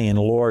cried, saying,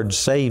 Lord,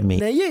 save me.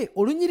 Naye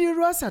olunyiriri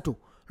lwasatu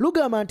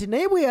lugamba nti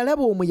naye bwe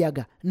yalaba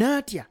omuyaga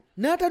n'atya,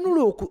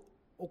 n'atanula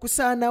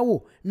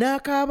okusaanawo,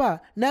 n'akaaba,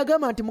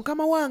 n'agamba nti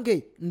Mukama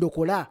wange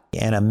ndokola.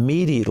 And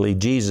immediately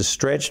Jesus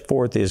stretched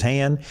forth his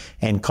hand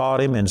and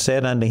caught him and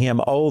said unto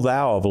him, O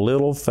thou of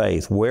little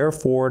faith,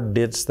 wherefore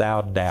didst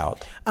thou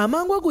doubt?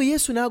 Amangu ago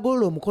Yesu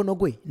n'agolola omukono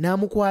gwe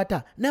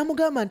n'amukwata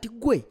n'amugamba nti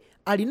gwe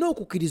alina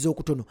okukkiriza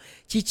okutono,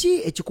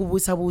 kiki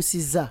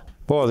ekikubuusabuusizza?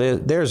 Boy,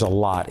 there's a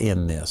lot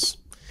in this.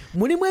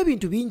 Mulimu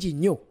ebintu bingi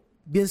nnyo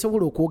bye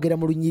nsobola okwogera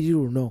mu lunyiriri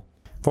luno.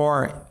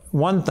 For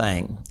one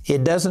thing,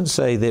 it doesn't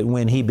say that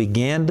when he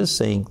began to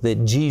sink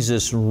that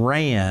Jesus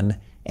ran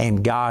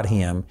and got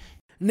him.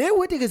 Naye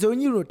weetegereza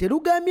olunyiriri luno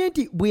terugambye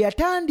nti bwe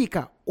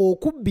yatandika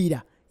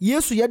okubbira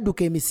Yesu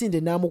yadduka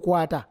emisinde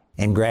n'amukwata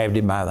And grabbed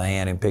him by the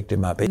hand and picked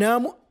him up.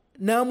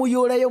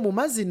 n'amuyoolayo mu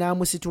mazzi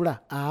n'amusitula.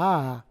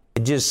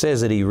 It just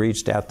says that he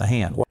reached out the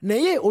hand.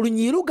 naye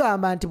olunyiriri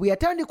lugamba nti bwe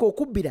yatandika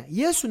okubbira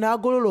yesu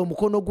n'agolola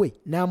omukono gwe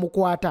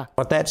n'amukwata.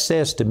 What that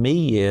says to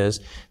me is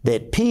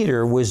that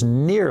Peter was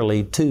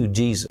nearly to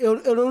Jesus.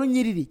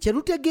 Olunyiriri kye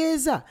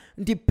lutegeeza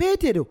nti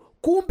peetero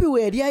kumpi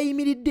we yali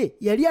ayimiridde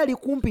yali ali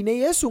kumpi ne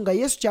yesu nga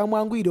yesu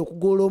kyamwanguyira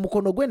okugolola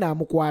omukono gwe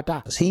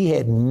n'amukwata. He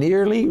had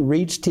nearly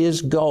reached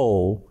his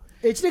goal.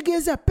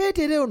 Ekitegeeza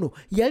peetero ono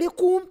yali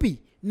kumpi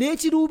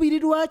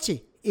n'ekiruubirirwa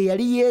kye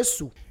eyali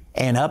yesu.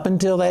 And up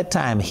until that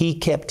time, he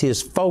kept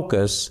his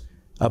focus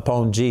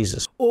upon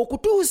Jesus.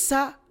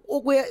 Okutuusa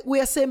we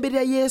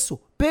yasemberera yesu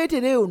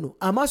peetero ono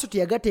amaaso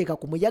teyagateeka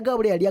ku muyaga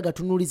wabula yali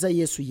agatunuuliza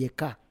yesu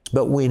yekka.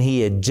 But when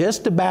he had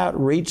just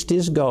about reached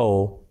his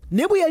goal,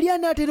 ne bwe yali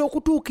anaatera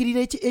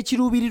okutuukirira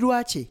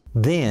ekiruubirirwa kye,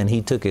 then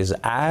he took his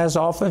eyes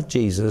off of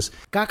Jesus.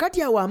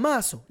 kaakati awo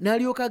amaaso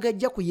n'alyoka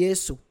agajja ku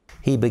yesu.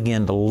 He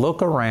began to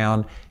look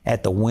around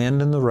at the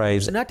wind and the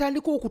waves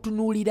N'atandika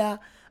okutunuulira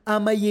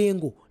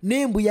amayengo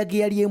n'embuyaga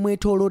eyali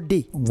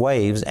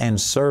emwetoolodde. and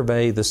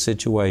survey the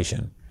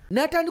situation.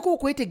 N'atandika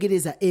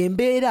okwetegereza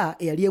embeera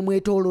eyali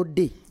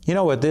emwetoolodde. You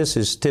know what this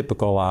is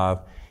typical of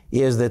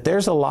is that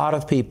there's a lot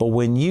of people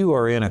when you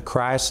are in a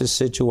crisis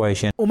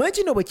situation Omanyi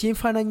kino bwe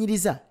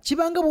kinfaananyiriza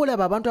kibanga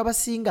bw'olaba abantu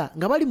abasinga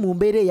nga bali mu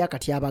mbeera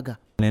ey'akatyabaga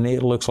and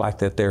it looks like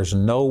that there's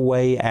no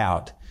way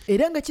out.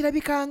 era nga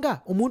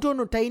kirabikanga omuntu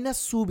ono talina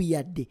ssuubi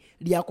yadde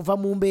lyakuva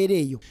mu mbeera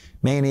eyo.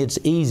 Man, it's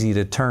easy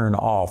to turn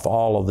off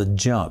all of the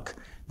junk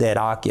that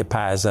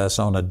occupies us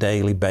on a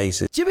daily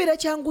basis. Kibeera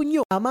kyangu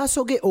nnyo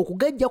amaaso ge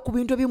okugajja ku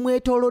bintu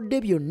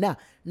ebimwetoolodde byonna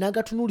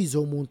n'agatunuuliza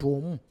omuntu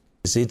omu.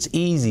 It's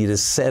easy to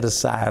set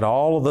aside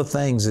all of the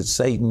things that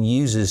Satan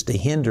uses to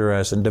hinder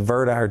us and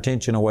divert our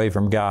attention away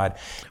from God.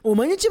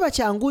 Omanyi kiba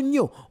kyangu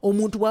nnyo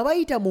omuntu bw'aba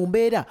ayita mu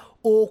mbeera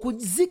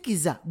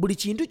okuzikiza buli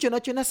kintu kyonna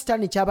kyonna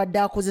sitaani ky'abadde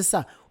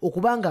akozesa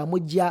okuba nga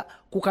amugya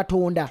ku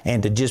Katonda.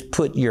 And to just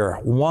put your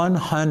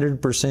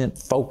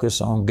 100%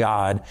 focus on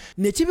God.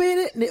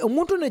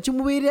 Omuntu ne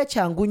kimubeerera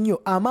kyangu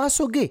nnyo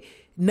amaaso ge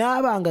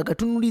n'aba nga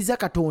gatunuuliza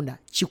Katonda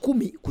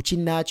 100 ku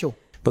kinnaakyo.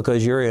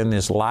 Because you're in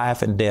this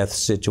life and death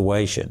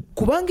situation.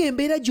 Kubanga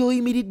embeera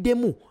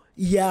gy'oyimiriddemu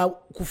ya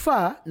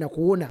kufa na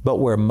kuwona. But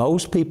where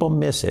most people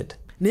miss it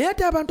Naye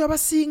ate abantu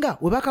abasinga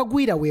we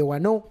bakagwira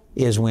weewano.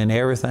 is when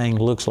everything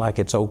looks like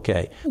it's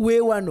okay.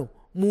 Weewano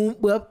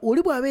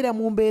oli bw'abeera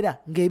mu mbeera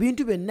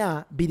ng'ebintu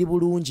byonna biri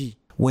bulungi.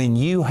 When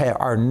you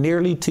are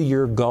nearly to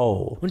your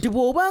goal. Nti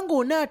bw'obanga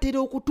onaatera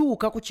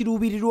okutuuka ku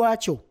kiruubirirwa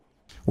kyo.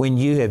 When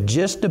you have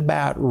just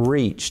about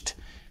reached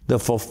the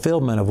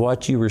fulfillment of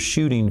what you were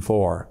shooting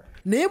for.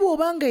 Naye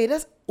bw'obanga era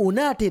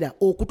onaatera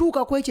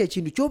okutuuka ku ekyo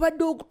ekintu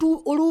ky'obadde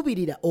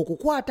oluubirira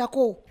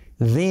okukwatako.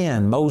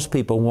 Then most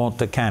people want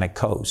to kind of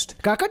coast.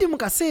 Kaakati mu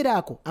kaseera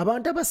ako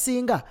abantu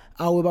abasinga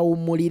awe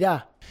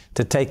bawummulira.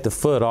 To take the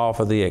foot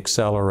off of the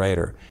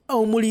accelerator.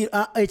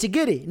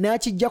 Ekigere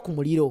n'akijja ku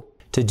muliro.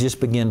 To just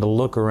begin to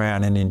look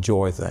around and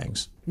enjoy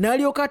things.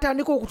 N'alyoka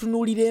atandika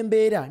okutunuulira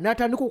embeera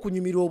n'atandika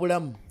okunyumirwa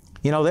obulamu.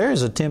 You know, there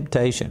is a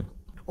temptation.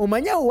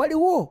 Omanyawo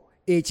waliwo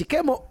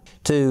ekikemo.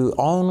 To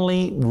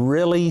only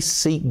really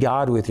seek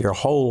God with your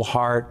whole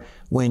heart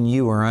when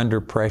you are under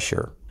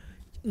pressure.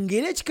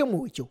 Ng'era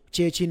ekikemo ekyo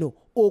kye kino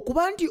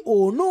okuba nti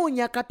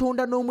onoonya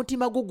Katonda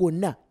n'omutima gwo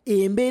gwonna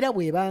embeera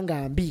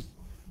bw'ebanga mbi.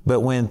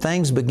 But when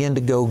things begin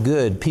to go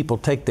good, people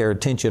take their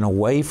attention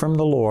away from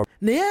the Lord.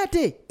 Naye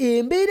ate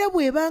embeera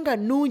bw'ebanga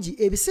nnungi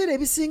ebiseera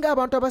ebisinga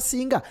abantu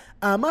abasinga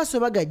amaaso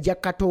bagajja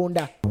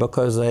Katonda.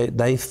 Because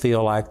they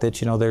feel like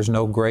that, you know, there's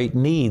no great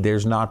need,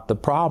 there's not the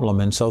problem,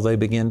 and so they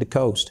begin to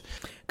coast.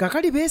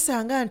 Kakali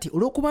beesanga nti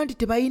olw'okuba nti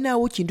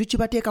tebalinaawo kintu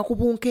kibateeka ku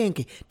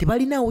bunkenke,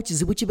 tebalinaawo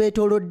kizibu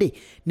kibeetoolodde,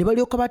 ne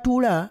balyoka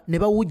batuula ne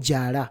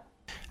bawujjaala.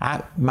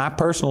 My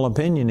personal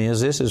opinion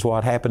is this is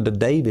what happened to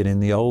David in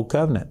the Old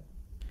Covenant.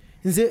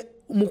 Nze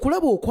mu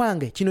kulaba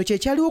okwange kino kye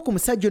kyaliwo ku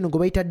musajja ono gwe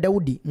bayita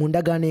Dawudi mu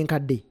ndagaano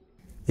enkadde.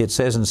 It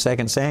says in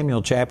 2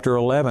 Samuel chapter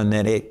 11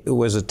 that it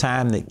was a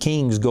time that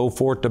kings go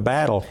forth to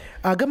battle.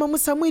 Agamba mu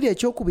Samwiri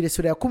ekyokubiri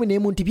essula ya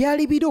 11 nti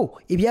byali biro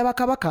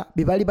ebyabakabaka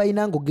bye baali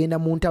balina ng'ogenda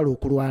mu ntalo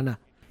okulwana.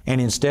 And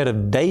instead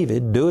of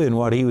David doing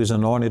what he was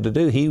anointed to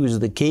do, he was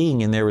the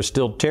king and there was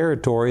still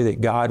territory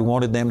that God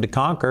wanted them to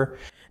conquer.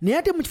 Naye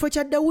ate mu kifo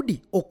kya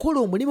Dawudi okukola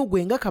omulimu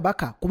gwe nga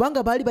kabaka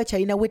kubanga baali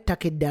bakyalinawo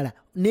ettaka eddala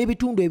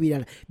n'ebitundu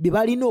ebirala bye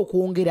balina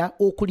okwongera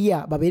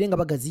okulya babeere nga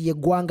bagaziya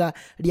eggwanga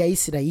lya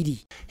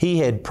Isirayiri. He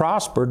had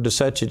prospered to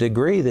such a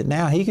degree that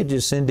now he could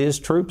just send his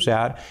troops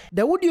out.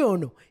 Dawudi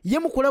ono ye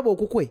mu kulaba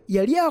okukwe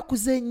yali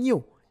akuze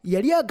nnyo,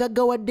 yali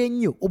agaggawadde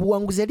nnyo,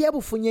 obuwanguzi yali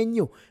abufunye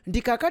nnyo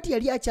nti kaakati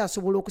yali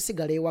akyasobola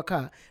okusigala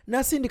ewaka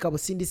n'asindika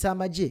busindisa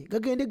amagye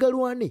gagende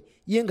galwane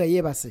ye nga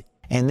yeebase.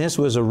 And this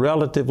was a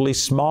relatively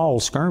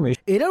small skirmish.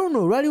 Era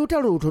luno lwali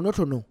lutalo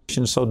lutonotono.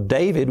 And so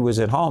David was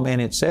at home,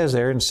 and it says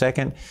there in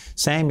 2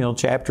 Samuel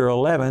chapter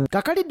 11.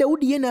 Kakali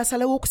Dawudi ye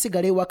n'asalawo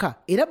okusigala ewaka.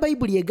 Era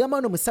Bayibuli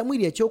egamba no mu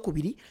Samwiri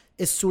ekyokubiri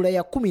essula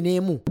ya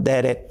 11.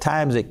 That at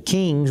times that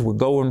kings were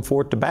going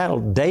forth to battle,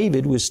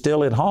 David was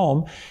still at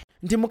home.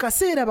 Nti mu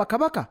kaseera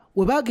bakabaka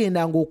we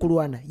bagendanga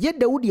okulwana, ye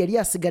Dawudi yali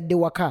asigadde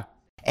waka.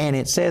 And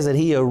it says that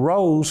he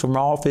arose from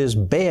off his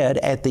bed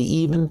at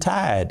the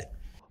eventide.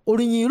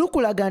 olunyiriri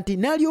lukulaga nti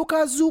n'alyoka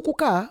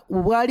azuukuka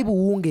bwali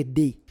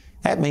buwungedde.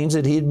 That means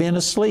that he had been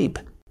asleep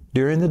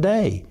during the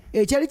day.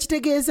 Ekyali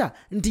kitegeeza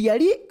nti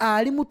yali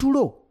ali mu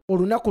tulo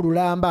olunaku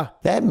lulamba.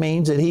 That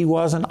means that he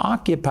wasn't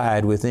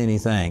occupied with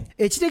anything.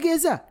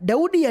 Ekitegeeza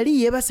Dawudi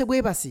yali yeebase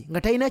bwebasi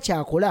nga talina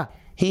kyakola.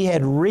 He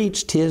had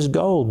reached his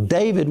goal.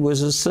 David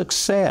was a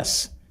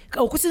success.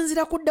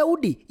 Okusinziira ku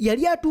Dawudi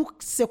yali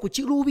atuuse ku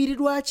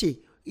kiruubirirwa kye.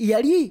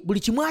 Yali buli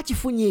kimu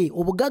akifunye,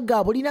 obugagga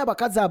abulina,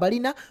 abakazi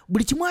abalina,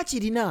 buli kimu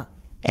akirina.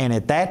 And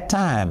at that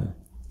time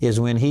is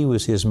when he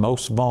was his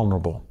most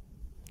vulnerable.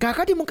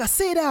 Kaakati mu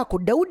kaseera ako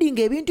Dawudi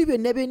ng'ebintu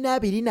byonna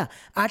abirina,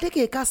 ate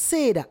ke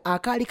kaseera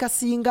akaali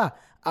kasinga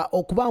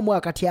okubaamu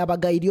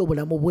akatyabaga eri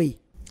obulamu bwe.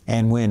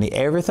 And when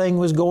everything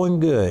was going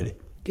good,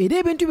 era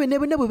ebintu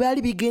byonna bwe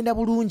byali bigenda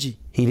bulungi,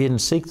 he didn't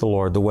seek the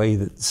Lord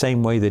the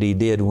same way that he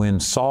did when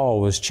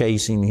Saul was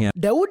chasing him.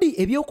 Dawudi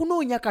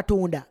ebyokunoonya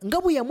Katonda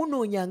nga bwe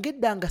yamunoonya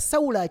ng'edda nga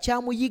Sawulo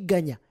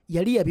akyamuyigganya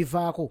yali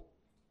yabivaako.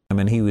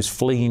 And he was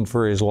fleeing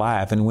for his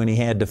life, and when he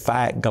had to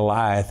fight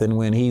Goliath, and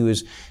when he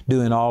was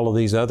doing all of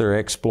these other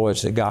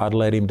exploits that God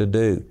led him to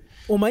do.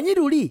 Omanyi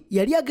luli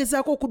yali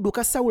agezaako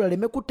okudduka Sawulo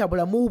aleme kutta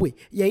bulamu bwe,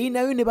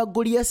 yalinayo ne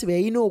bagoliyasi be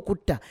yalina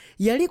okutta,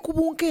 yali ku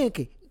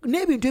bunkenke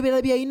n'ebintu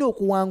ebirala bye yalina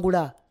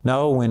okuwangula.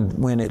 No,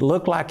 when it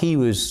looked like he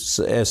was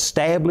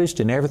established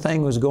and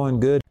everything was going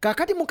good.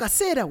 Kaakati mu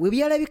kaseera we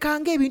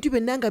byalabikanga ebintu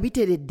byonna nga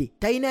biteredde,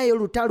 talinayo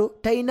lutalo,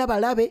 talina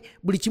balabe,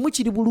 buli kimu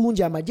kiri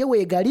bulungi, amagye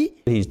weegali.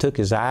 He took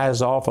his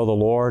eyes off of the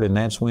Lord, and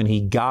that's when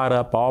he got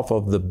up off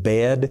of the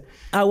bed.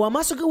 Awo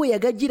amaaso ge we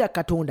yagajjira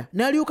Katonda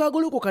n'alyoka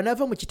agolokoka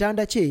n'ava mu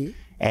kitanda kye.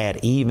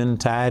 At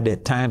eventide,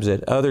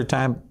 at other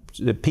times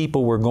that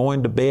people were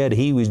going to bed,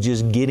 he was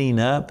just getting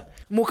up.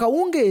 Mu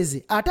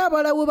kawungeezi ate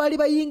abalala we baali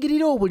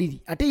bayingirira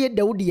obuliri, ate ye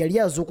Dawudi yali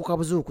azuukuka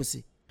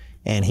buzuukusi.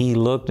 And he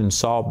looked and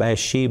saw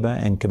Bathsheba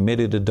and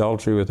committed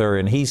adultery with her,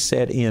 and he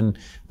set in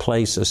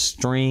place a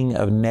string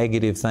of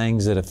negative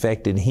things that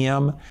affected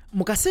him.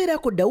 Mu kaseera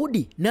ako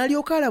Dawudi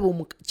n'alyoka alaba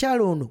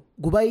omukyala ono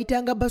gwe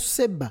bayitanga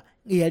Basuseba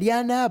eyali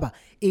anaaba,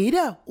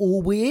 era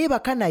bwe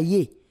yeebaka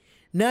naye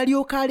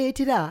n'alyoka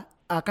aleetera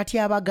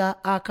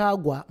akatyabaga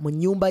akaagwa mu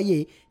nnyumba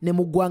ye ne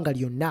mu ggwanga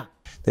lyonna.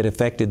 That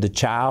affected the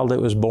child that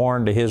was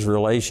born to his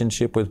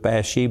relationship with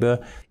Bathsheba.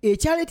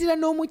 Ekyaleetera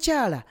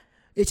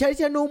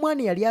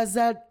n'omwana yali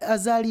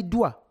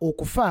azaaliddwa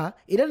okufa,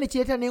 era ne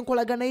kireeta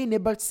n'enkolagana ye ne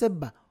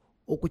Basuseba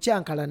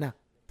okukyankalana.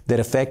 That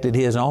affected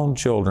his own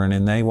children,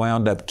 and they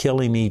wound up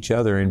killing each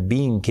other and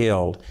being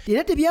killed.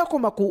 Era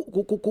tebyakoma ku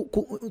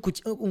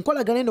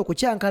nkolagana eno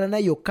okukyankalana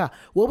yokka,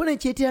 wabula ne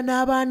kireetera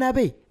n'abaana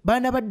be,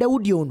 baana ba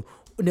Dawudi ono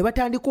ne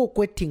batandika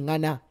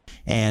okwettiŋŋana.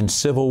 And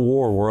civil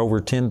war where over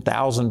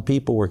 10,000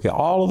 people were killed.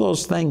 All of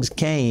those things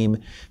came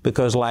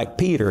because, like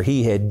Peter,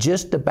 he had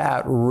just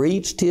about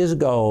reached his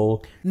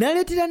goal.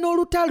 N'aleetera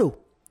n'olutalo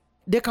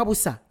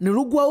dekabusa ne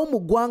lugwawo mu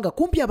ggwanga,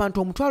 kumpi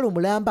abantu omutwalo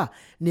mulamba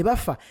ne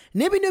bafa,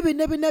 n'ebino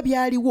byonna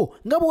byaliwo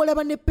nga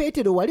bw'olaba ne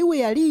Peetero wali we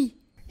yali.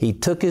 He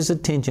took his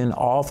attention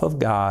off of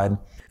God.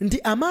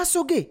 Nti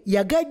amaaso ge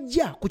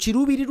yagajja ku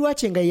kiruubirirwa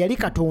kye nga yali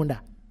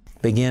Katonda.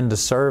 Began to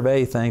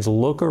survey things,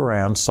 look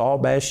around, saw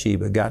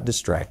Bathsheba, got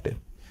distracted.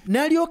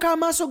 N'alyoka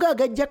amaaso ge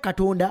agajja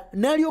Katonda,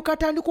 n'alyoka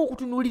atandika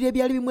okutunuulira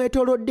ebyali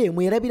bimwetoolodde,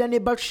 mwerabira ne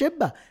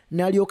Bathsheba,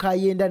 n'alyoka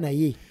ayenda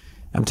naye.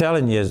 I'm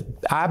telling you,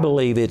 I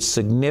believe it's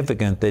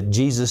significant that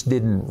Jesus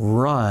didn't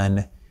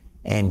run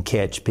and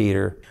catch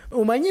Peter.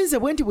 Omanyi nze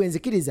bwe nti bwe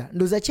nzikiriza,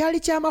 ndooza kyali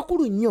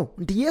ky'amakulu nnyo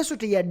nti Yesu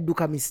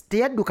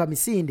teyadduka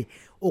misinde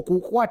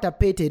okukwata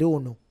Peetero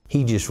ono.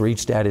 He just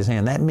reached out his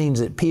hand. That means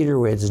that Peter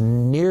was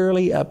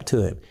nearly up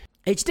to him.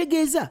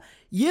 Ekitegeeza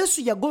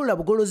Yesu yagolola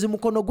bugolozi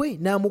mukono gwe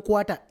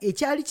n'amukwata,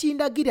 ekyali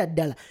kindagira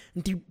ddala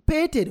nti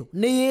Peetero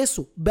ne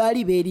Yesu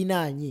baali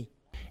beerinaanye.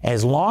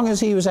 As long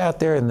as he was out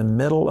there in the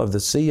middle of the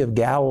Sea of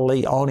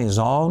Galilee on his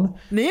own,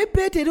 naye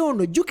Peetero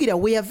ono jjukira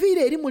we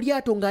yaviira eri mu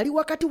lyato ng'ali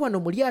wakati wano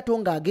mu lyato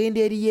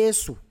ng'agenda eri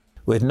Yesu.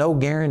 With no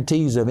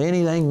guarantees of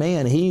anything,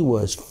 man, he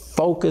was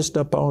focused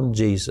upon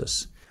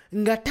Jesus.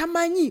 Nga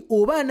tamanyi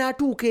oba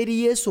anaatuuka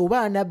eri Yesu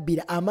oba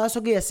anabbira,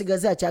 amaaso ge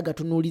yasigaza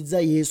akyagatunuulizza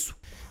Yesu.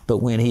 But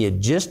when he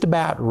had just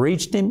about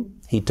reached him,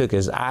 he took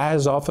his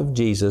eyes off of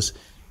Jesus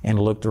and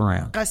looked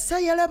around. Kasa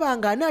yalaba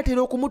nga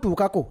anaatera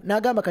okumutuukako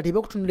n'agamba kati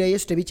eby'okutunuulira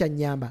Yesu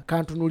tebikyannyamba,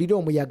 kantunuulire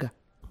omuyaga.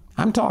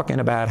 I'm talking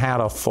about how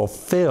to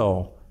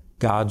fulfill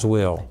God's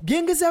will.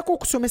 Byengezaako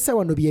okusomesa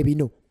wano bye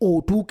bino,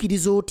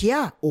 otuukiriza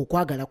otya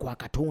okwagala kwa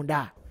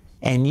Katonda.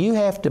 And you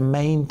have to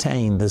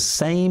maintain the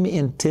same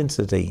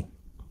intensity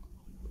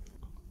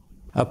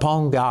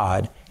upon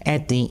God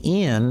at the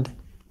end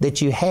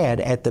that you had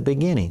at the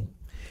beginning.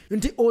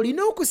 Nti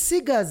olina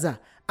okusigaza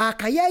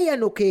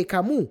akayaayano ke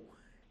kamu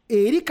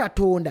eri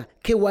Katonda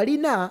ke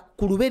walina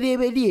ku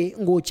lubereberye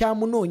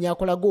ng'okyamunoonya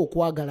akolaga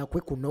okwagala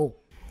kwe kuno.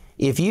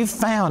 If you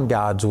found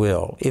God's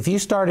will, if you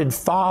started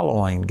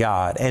following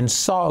God and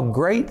saw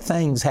great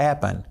things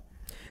happen,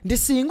 nti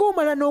singa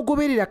omala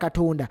n'ogoberera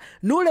Katonda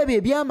n'olaba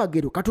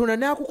ebyamagero Katonda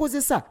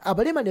n'akukozesa,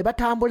 abalema ne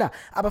batambula,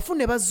 abafu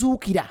ne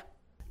bazuukira.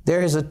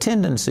 there is a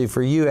tendency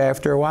for you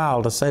after a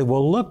while to say,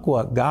 well, look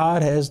what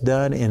God has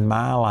done in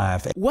my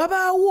life.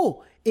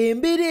 Wabaawo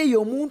embeera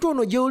eyo omuntu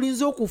ono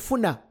gy'olinza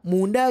okufuna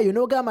munda yo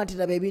n'ogamba nti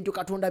laba ebintu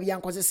Katonda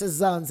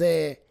byankozesezza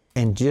nze.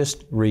 And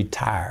just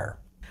retire.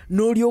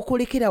 N'olyoka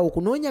olekerawo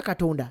okunoonya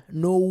Katonda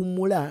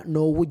n'owummula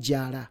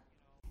n'owujjaala.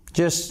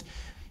 Just,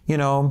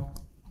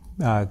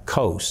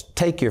 coast.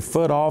 Take your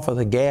foot off of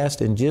the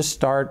gas and just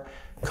start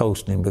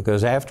coasting,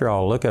 because after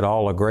all, look at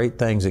all the great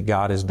things that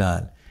God has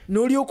done.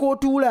 N'olyoka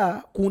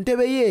otuula ku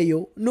ntebe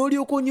yeeyo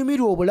n'olyoka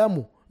onyumirwa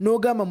obulamu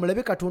n'ogamba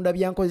mulabe Katonda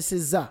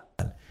byankozesezza.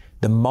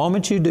 The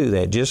moment you do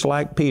that, just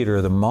like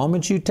Peter, the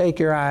moment you take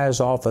your eyes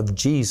off of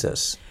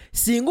Jesus,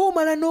 singa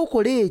omala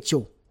n'okola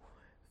ekyo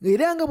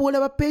era nga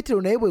bw'olaba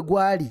Peetero naye bwe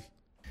gwali,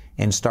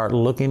 and start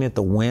looking at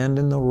the wind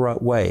and the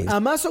waves,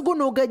 amaaso go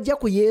n'ogajja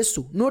ku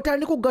Yesu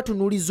n'otandika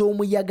okugatunuuliza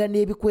omuyaga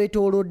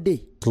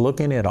n'ebikwetoolodde,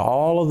 looking at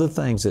all of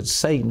the things that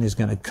Satan is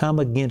going to come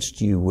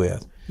against you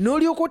with,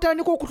 n'olyoka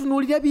otandika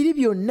okutunuulira biri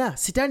byonna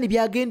Sitaani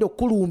by'agenda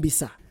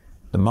okukulumbisa.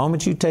 the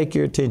moment you take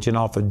your attention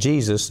off of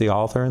Jesus, the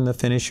author and the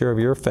finisher of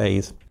your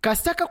faith,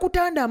 kasita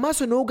kakutanda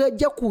amaaso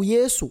n'ogajja ku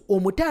Yesu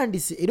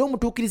omutandisi era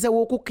omutuukiriza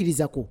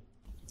w'okukkiriza kwo,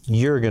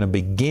 you're going to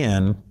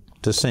begin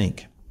to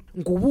sink.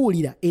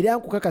 Nkubuulira era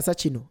nkukakasa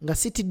kino nga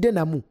sitidde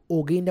namu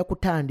ogenda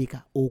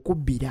kutandika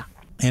okubbira.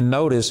 And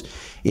notice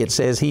it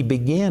says he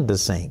began to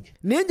sink.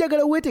 Naye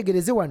njagala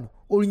weetegereze wano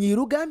olunyiri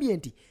lugambye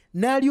nti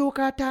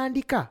n'alyoka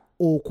atandika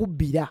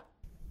okubbira.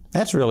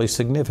 That's really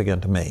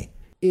significant to me.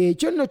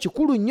 Ekyo nno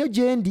kikulu nnyo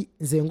gye ndi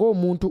nze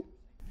ng'omuntu.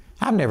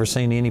 I've never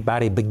seen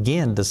anybody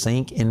begin to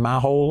sink in my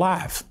whole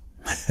life.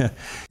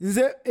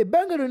 Nze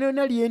ebbanga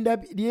lyonna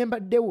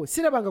lyembaddewo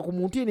sirabanga ku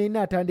muntu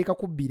yenna atandika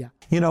kubbira.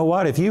 You know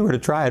what? If you were to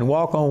try and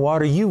walk on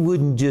water, you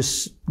wouldn't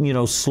just,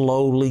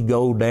 slowly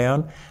go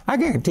down. I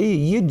guarantee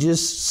you'd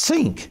just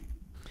sink.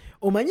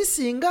 Omanyi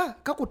singa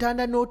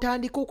kakutanda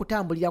n'otandika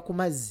okutambulira ku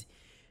mazzi,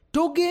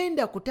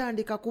 togenda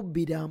kutandika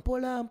kubbira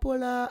mpola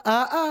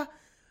mpola.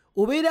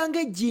 Obeera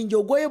ng'ejjinja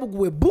ogwayo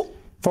bugwe bu.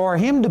 For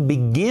him to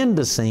begin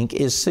to sink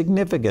is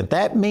significant.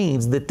 That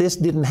means that this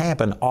didn't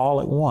happen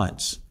all at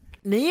once.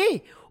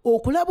 Naye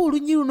okulaba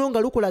olunyi luno nga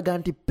lukulaga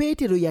nti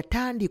Peetero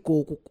yatandika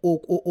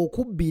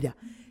okubbira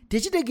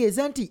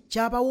tekitegeeza nti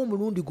kyabawo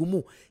omulundi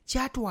gumu,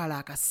 kyatwala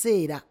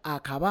akaseera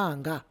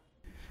akabanga.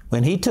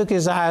 When he took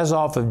his eyes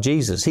off of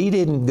Jesus, he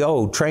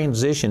didn't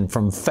transition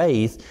from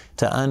faith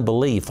to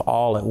unbelief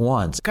all at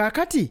once.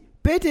 Kaakati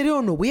Peetero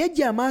ono bwe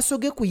yajja amaaso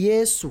ge ku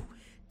Yesu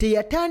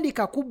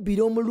teyatandika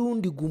kubbira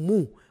omulundi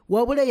gumu,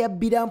 wabula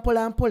yabbira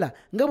mpola mpola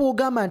nga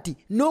bw'ogamba nti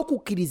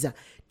n'okukkiriza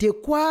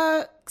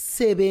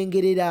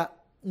tekwasebengerera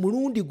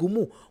mulundi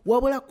gumu,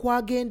 wabula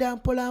kwagenda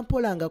mpola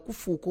mpola nga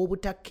kufuuka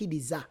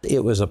obutakkiriza.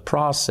 It was a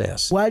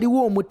process.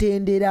 Waliwo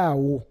omutendera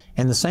awo.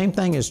 And the same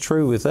thing is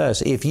true with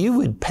us. If you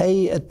would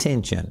pay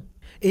attention,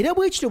 era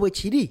bwe kityo bwe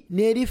kiri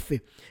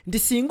n'eriffe nti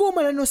singa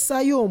omala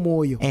n'ossaayo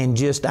omwoyo, and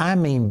just,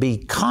 be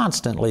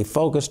constantly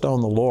focused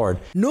on the Lord,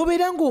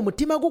 n'obeera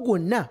ng'omutima gwo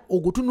gwonna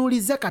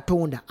ogutunuuliza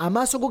Katonda,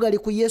 amaaso go gali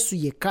ku Yesu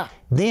yekka,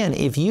 then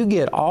if you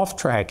get off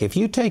track, if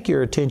you take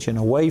your attention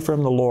away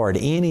from the Lord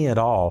any at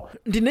all,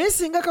 nti naye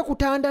singa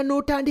kakutanda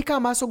n'otandika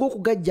amaaso go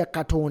okugajja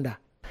Katonda,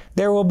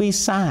 there will be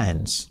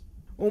signs.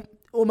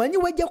 Omanyi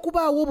wajja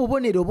kubaawo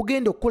obubonero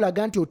obugenda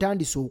okukulaga nti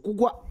otandise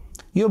okugwa.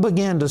 You'll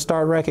begin to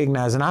start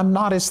recognizing, I'm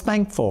not as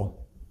thankful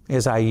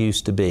as I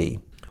used to be.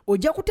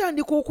 Ojja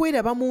kutandika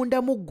okweraba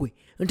munda mu ggwe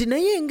nti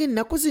naye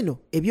ng'ennaku zino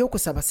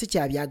ebyokusaba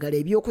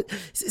sikyabyagala,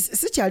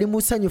 sikyali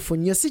musanyufu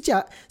nnyo,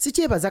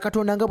 sikyebaza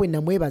Katonda nga bwe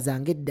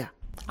namwebazanga edda.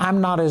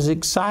 I'm not as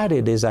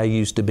excited as I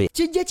used to be.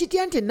 Kijja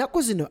kitya nti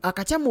ennaku zino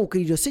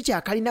akakyamuukiriro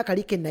sikyakalina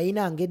kali ke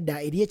nayinanga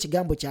edda eri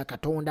ekigambo kya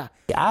Katonda.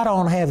 I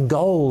don't have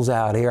goals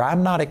out here.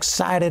 I'm not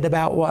excited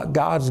about what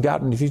God's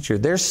got in the future.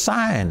 There's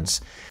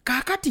signs.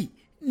 Kaakati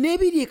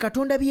n'ebiri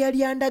Katonda bye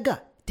yali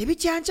andaga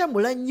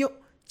tebikyancamula nnyo.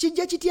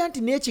 Kijja kitya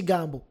nti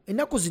n'ekigambo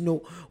ennaku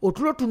zino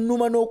otulo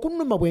tunnuma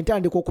n'okunnuma bwe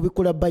ntandika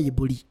okubikola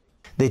Bayibuli.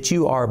 That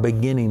you are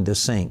beginning to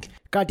sink.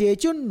 Kati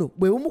ekyo nno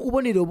bwe bumu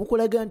kubonera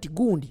obukulaga nti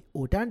gundi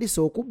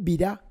otandise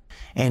okubbira.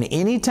 And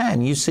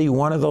anytime you see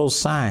one of those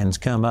signs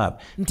come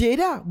up, nti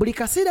era buli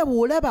kaseera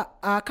bw'olaba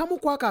akamu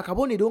kwako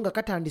akabonero nga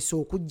katandise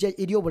okujja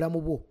eri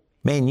obulamu bwo,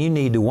 man, you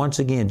need to once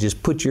again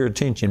just put your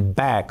attention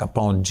back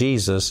upon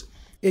Jesus.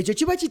 Ekyo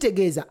kiba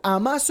kitegeeza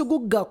amaaso go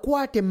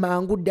gakwate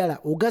mangu ddala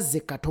ogazze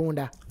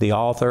Katonda, the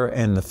author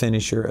and the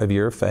finisher of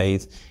your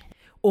faith.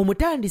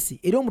 Omutandisi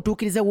era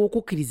omutuukiriza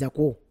w'okukkiriza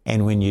kwo.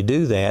 And when you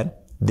do that,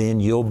 then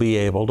you'll be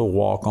able to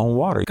walk on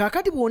water.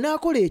 Kaakati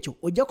bw'onaakola ekyo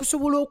ojja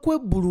kusobola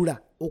okwebbulula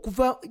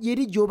okuva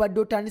yeri gy'obadde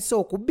otandise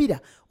okubbira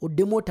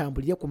oddemu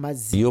otambulire ku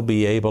mazzi. You'll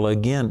be able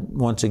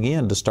once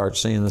again to start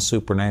seeing the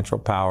supernatural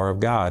power of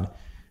God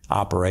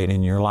operate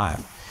in your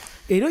life.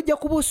 Era ojja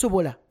kuba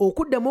osobola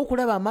okuddamu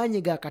okulaba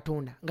amaanyi ga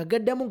Katonda nga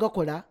gaddamu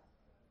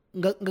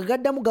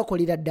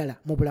gakolera ddala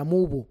mu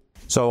bulamu bwo.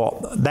 So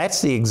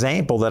that's the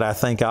example that I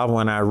think of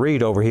when I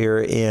read over here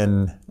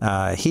in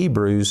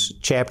Hebrews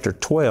chapter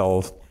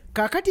 12.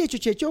 Kaakati ekyo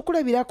kye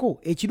kyokulabirako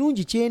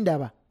ekirungi kye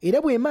ndaba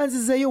era bwe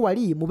mmanzizeeyo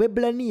wali mu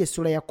Bebbulaniya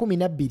essula ya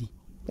 12.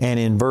 And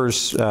in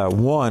verse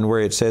 1, where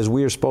it says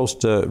we are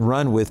supposed to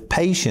run with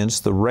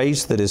patience the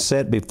race that is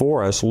set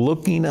before us,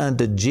 looking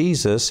unto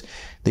Jesus,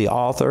 the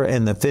author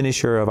and the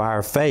finisher of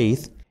our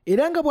faith.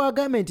 Era nga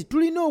bw'agambye nti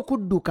tulina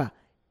okudduka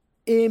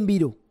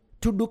embiro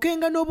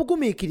tuddukenga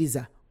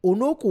n'obugumiikiriza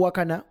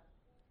on'okuwakana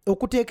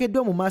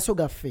okuteekeddwa mu maaso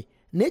gaffe.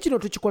 Naye kino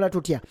tukikola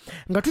tutya?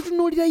 Nga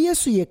tutunuulira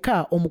Yesu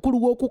yekka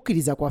omukulu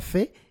w'okukkiriza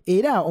kwaffe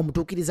era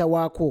omutuukiriza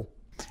waakwo.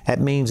 That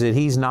means that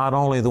He's not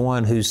only the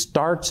one who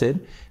starts it,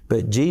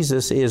 but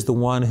Jesus is the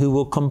one who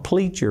will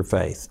complete your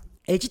faith.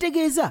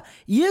 Ekitegeeza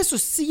Yesu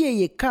si ye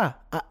yekka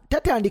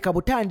tatandika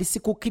butandisi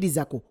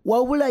kukkirizako,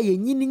 wabula ye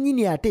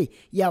nnyini ate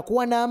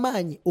yakuwa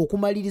n'amaanyi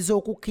okumaliriza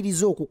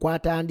okukkiriza okwo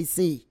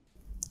kw'atandise.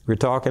 We're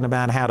talking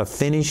about how to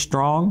finish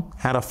strong,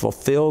 how to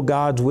fulfill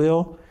God's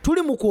will.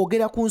 Tuli mu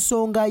kwogera ku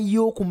nsonga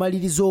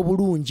y'okumaliriza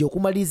obulungi,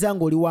 okumaliriza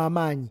ng'oli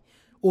w'amaanyi.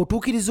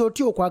 Otuukiriza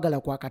otya okwagala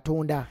kwa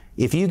Katonda?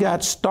 If you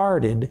got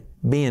started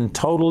being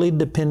totally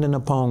dependent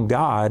upon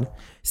God,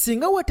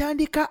 singa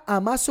watandika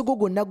amaaso go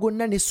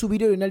gonna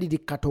n'essuubiro lyonna liri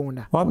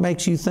Katonda, what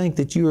makes you think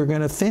that you are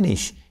going to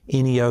finish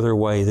any other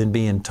way than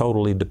being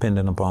totally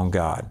dependent upon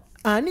God?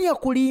 Ani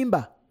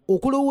yakulimba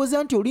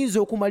okulowooza nti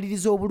olinza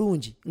okumaliriza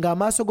obulungi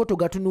ng'amaaso go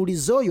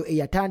togatunuuliza oyo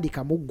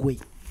eyatandika mu ggwe?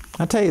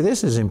 I tell you,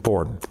 this is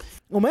important.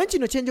 Omanyi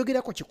kino kye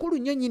njogerako kikulu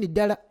nnyo nnyini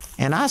ddala.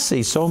 And I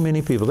see so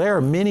many people. There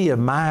are many of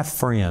my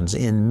friends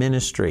in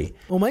ministry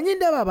Omanyi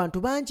ndaba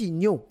abantu bangi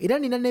nnyo era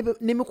nina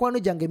ne mikwano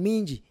gyange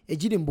mingi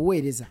egiri mu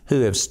buweereza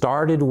who have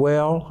started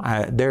well.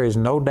 There is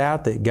no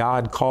doubt that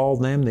God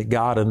called them, that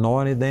God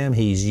anointed them,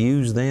 He's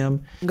used them.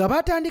 nga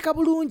batandika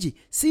bulungi,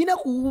 sirina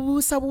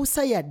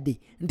kubuusabuusa yadde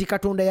nti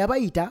Katonda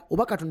yabayita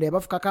oba Katonda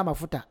yabafukako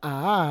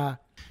amafuta.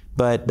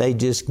 But they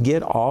just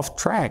get off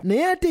track.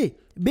 Naye ate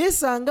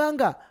beesanga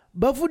nga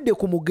bavudde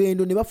ku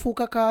mugendo ne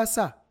bafuuka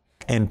kaasa.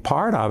 And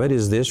part of it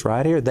is this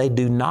right here. They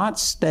do not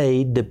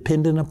stay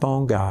dependent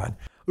upon God.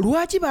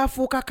 Lwaki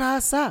baafuuka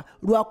kaasa?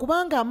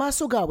 Lwakubanga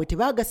amaaso gaabwe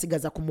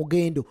tebaagasigaza ku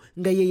mugendo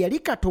nga ye yali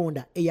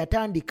Katonda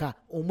eyatandika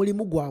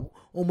omulimu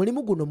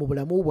guno mu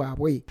bulamu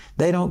bwabwe.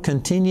 They don't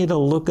continue to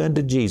look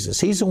unto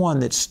Jesus. He's the one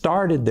that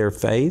started their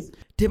faith.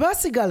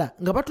 Tebaasigala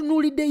nga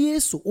batunuulidde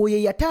Yesu oyo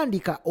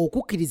yatandika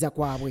okukkiriza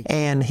kwabwe.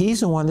 And He's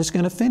the one that's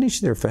going to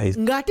finish their faith.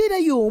 Ng'ate era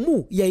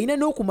y'omu yalina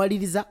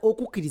n'okumaliriza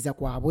okukkiriza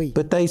kwabwe.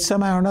 But they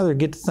somehow or another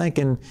get to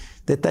thinking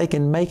that they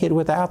can make it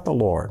without the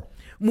Lord.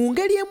 Mu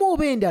ngeri emu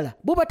oba endala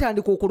bo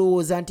batandika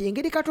okulowooza nti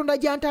engeri Katonda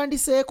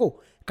gy'antandiseeko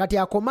kati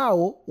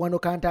akomaawo wano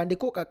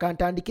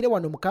kantandikire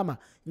wano Mukama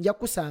nja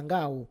kusanga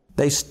awo.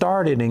 They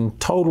started in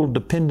total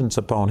dependence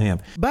upon Him.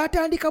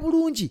 Batandika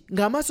bulungi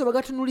ng'amaaso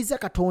bagatunuuliza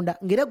Katonda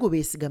ng'era gwe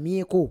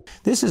beesigamyeko.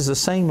 This is the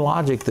same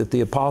logic that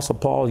the Apostle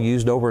Paul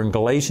used over in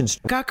Galatians.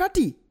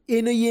 Kaakati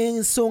eno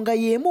y'ensonga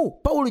y'emu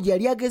Pawulo gye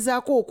yali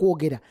agezaako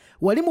okwogera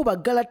wali mu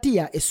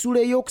Bagalatiya essula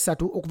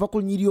ey'okusatu okuva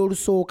ku lunyiri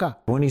olusooka.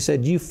 When he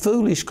said, "You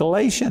foolish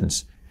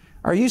Galatians,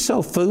 are you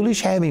so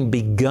foolish, having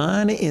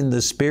begun in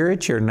the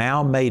Spirit, you're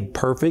now made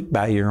perfect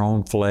by your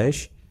own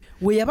flesh?"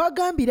 We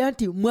yabagambira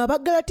nti mwe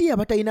Abagalatiya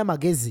batalina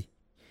magezi.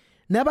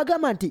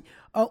 N'abagamba nti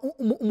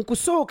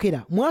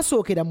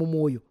mwasookera mu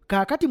mwoyo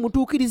kaakati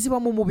mutuukirizibwa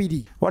mu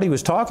mubiri. What he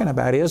was talking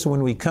about is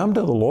when we come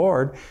to the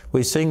Lord,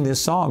 we sing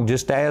this song,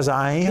 "Just as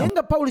I am."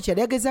 Nga Pawulo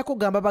kyali agezaako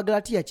kugamba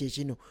Abagalatiya kye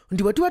kino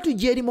nti bwe tuba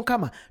tujja eri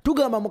Mukama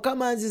tugamba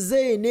Mukama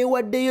nzize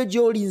neewaddeyo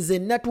gy'oli nze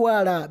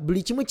natwala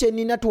buli kimu kye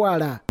nnina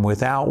twala.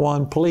 Without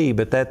one plea,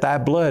 but that thy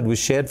blood was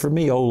shed for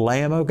me, O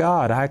Lamb of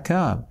God, I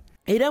come.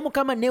 Era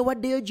Mukama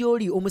neewaddeyo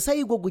gy'oli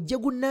omusaayi gwo gujje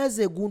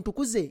gunnaaze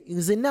guntukuze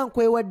nze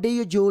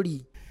nkwewaddeyo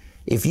gy'oli.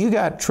 If you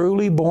got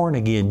truly born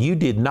again, you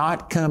did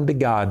not come to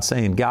God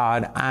saying,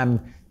 "God, I'm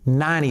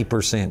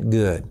 90%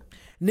 good."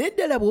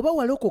 Neddala bw'oba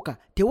walokoka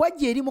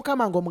tewajja eri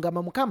Mukama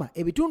ng'omugamba Mukama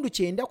ebitundu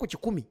 90 ku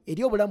 100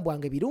 eri obulamu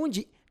bwange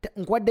birungi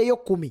nkwaddeyo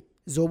 10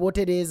 z'oba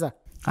otereeza.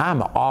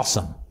 I'm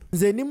awesome.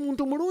 Nze ni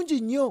muntu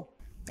mulungi nnyo.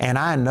 And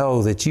I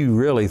know that you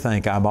really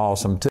think I'm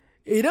awesome too.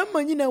 Era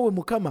mmanyi naawe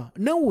Mukama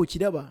naawe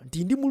okiraba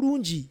nti ndi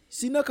mulungi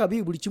sina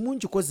kabi buli kimu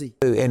nkikoze.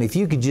 And if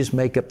you could just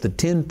make up the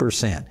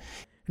 10%.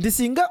 Nti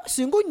singa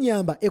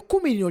onnyamba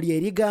 10 lino lye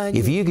liganye.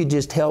 If you could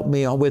just help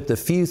me with the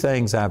few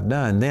things I've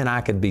done, then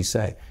I could be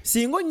saved.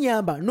 Singa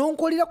onnyamba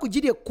n'onkolera ku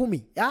giri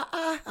 10,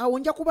 awo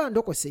nja kuba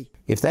ndokose.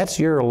 If that's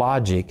your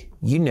logic,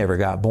 you never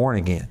got born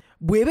again.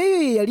 Bw'eba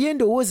eyo yali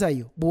endowooza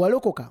yo bwe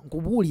walokoka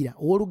nkubuulira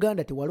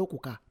owooluganda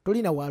tewalokoka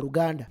tolina wa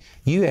Luganda.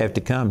 You have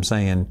to come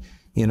saying,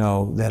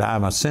 that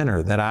I'm a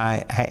sinner, that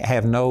I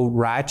have no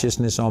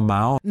righteousness on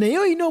my own. Naye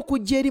olina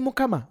okujja eri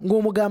Mukama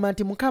ng'omugamba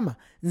nti Mukama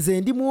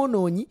nze ndi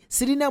mwonoonyi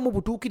sirinaamu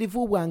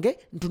butuukirivu bwange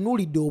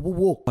ntunuulidde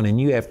obubwo. And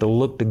you have to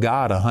look to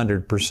God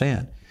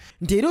 100%.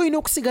 Nti era olina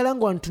okusigala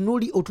nga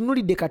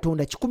otunuulidde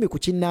Katonda 100 ku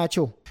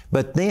kinnaakyo.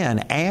 But then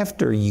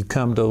after you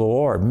come to the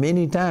Lord,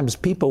 many times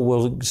people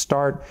will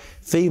start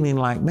feeling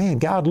like, "Man,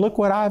 God, look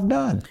what I've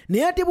done."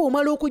 Naye ate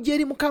bw'omala okujja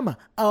eri Mukama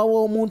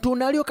awo omuntu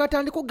n'alyoka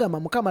atandika okugamba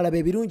Mukama laba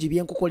ebirungi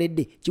bye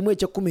nkukoledde kimu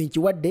eky'ekkumi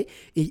nkiwadde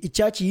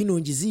ekyakiyino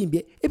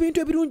ngizimbye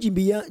ebintu ebirungi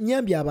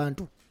nyambye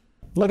abantu.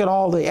 Look at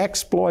all the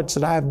exploits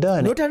that I've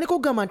done. n'otandika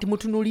okugamba nti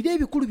mutunuulire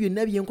ebikulu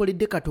byonna bye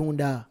nkoledde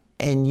Katonda.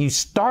 And you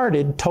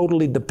started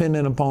totally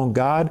dependent upon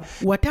God.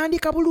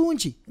 Watandika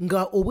bulungi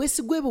nga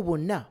obwesigwa bwo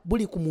bwonna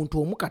buli ku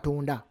muntu omu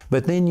Katonda.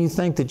 But then you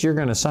think that you're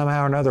going to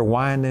somehow or another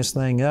wind this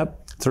thing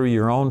up through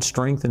your own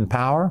strength and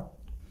power.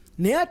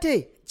 Naye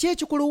ate ki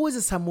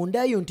ekikulowoozesa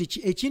mundayo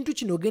nti ekintu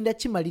kino ogenda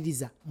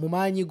kimaliriza mu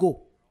maanyi go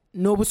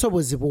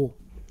n'obusobozi bwo?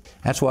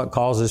 That's what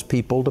causes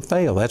people to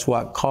fail. That's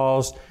what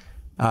caused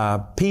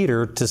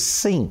Peter to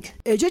sink.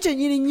 Ekyo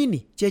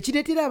kyennyini kye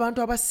kireetera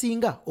abantu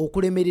abasinga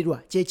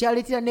okulemererwa, kye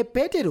kyaleetera ne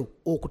Peetero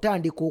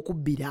okutandika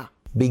okubbira.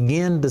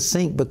 Began to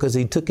sink because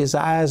he took his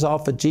eyes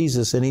off of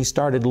Jesus and he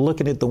started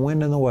looking at the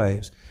wind and the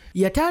waves.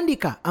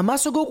 Yatandika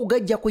amaaso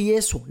g'okugajja ku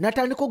Yesu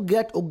n'atandika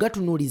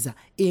okugatunuuliza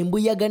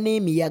embuyaga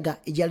n'emiyaga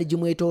egyali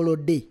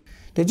gimwetoolodde.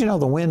 Did you know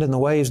the wind and the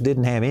waves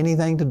didn't have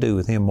anything to do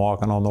with him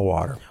walking on the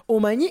water?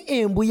 Omanyi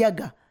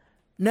embuyaga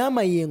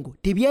n'amayengo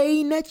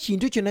tebyalina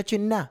kintu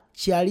kyonna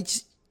kyali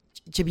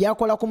kye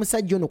byakola ku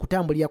musajja ono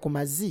kutambulira ku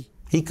mazzi.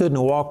 He couldn't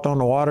have walked on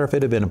the water if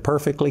it had been a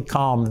perfectly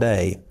calm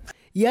day.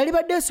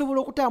 Yalibadde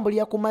asobola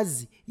okutambulira ku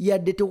mazzi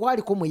yadde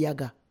tewaaliko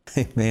muyaga.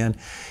 Amen.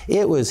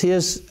 It was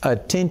his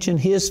attention,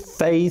 his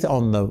faith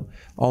on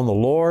the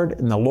Lord,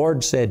 and the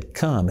Lord said,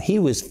 "Come." He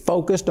was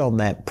focused on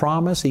that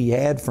promise he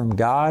had from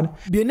God.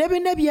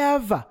 Byonna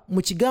byava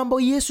mu kigambo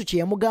Yesu kye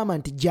yamugamba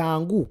nti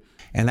jangu.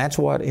 And that's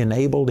what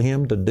enabled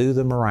him to do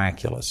the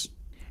miraculous.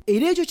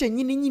 Era ekyo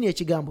kyennyini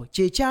ekigambo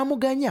kye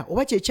kyamuganya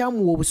oba kye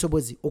kyamuwa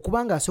obusobozi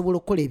okuba nga asobola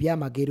okukola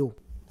ebyamagero.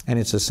 And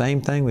it's the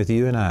same thing with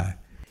you and I.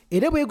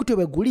 Era bwe gutyo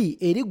bwe guli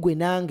eri ggwe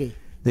nange.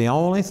 The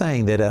only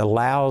thing that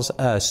allows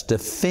us to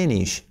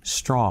finish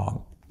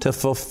strong, to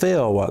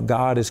fulfill what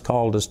God has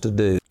called us to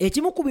do,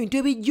 ekimu ku bintu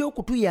ebijja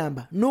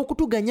okutuyamba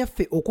n'okutuganya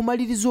ffe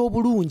okumaliriza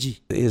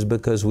obulungi is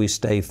because we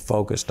stay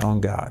focused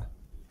on God.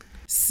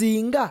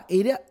 Singa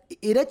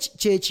era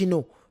kye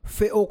kino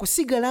ffe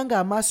okusigala nga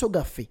amaaso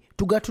gaffe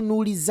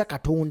tugatunuuliza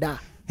Katonda.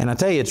 And I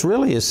tell you, it's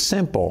really as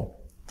simple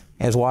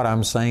as what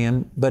I'm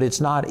saying, but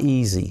it's not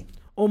easy.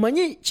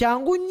 Omanyi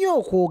kyangu nnyo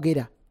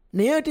okwogera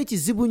naye ate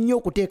kizibu nnyo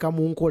okuteeka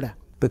mu nkola.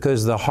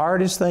 Because the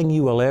hardest thing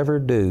you will ever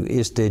do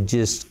is to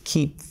just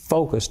keep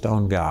focused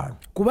on God.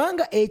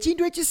 Kubanga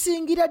ekintu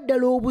ekisingira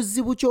ddala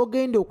obuzibu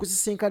ky'ogenda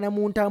okusisinkana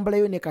mu ntambula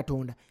yo ne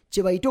Katonda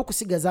kye bayita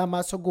okusigaza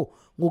amaaso go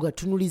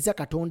ng'ogatunuliza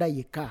Katonda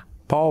yekka.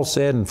 Paul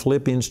said in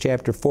Philippians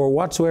chapter 4,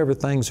 whatsoever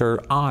things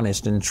are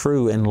honest and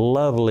true and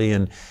lovely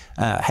and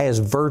has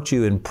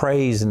virtue and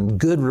praise and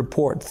good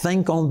report,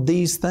 think on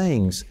these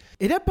things.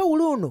 Era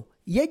Pawulo ono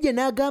yajja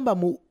n'agamba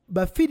mu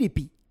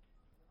Bafilipi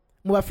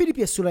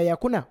essula ya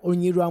 4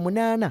 olunyiriri lwa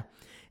 8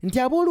 nti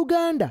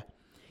abooluganda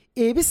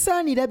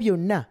ebisaanira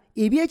byonna,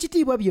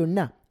 eby'ekitiibwa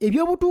byonna,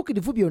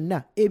 eby'obutuukirivu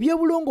byonna,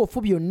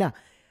 eby'obulongoofu byonna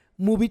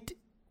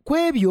ku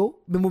ebyo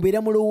be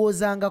mubeera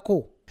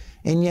mulowoozangako.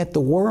 And yet the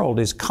world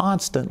is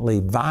constantly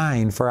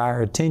vying for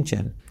our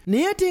attention.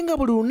 Naye ate nga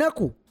buli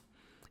lunaku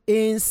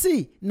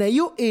ensi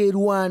nayo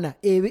erwana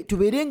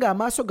tubeere nga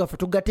amaaso gaffe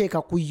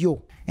tugateeka ku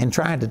yo. And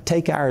trying to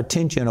take our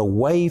attention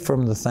away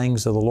from the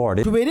things of the Lord.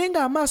 Tubeere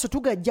nga amaaso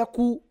tugajja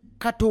ku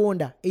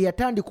Katonda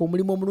eyatandika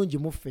omulimu omulungi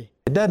mu ffe.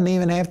 It doesn't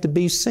even have to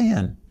be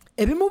sin.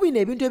 Ebimu bino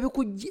ebintu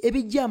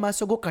ebijja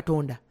amaaso go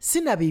Katonda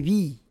si na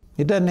bibi.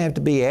 It doesn't have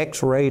to be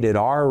X-rated,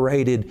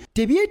 R-rated.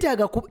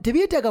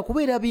 Tebyetaaga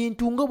kubeera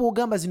bintu nga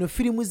bw'ogamba zino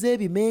firimu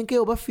z'ebimenke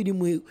oba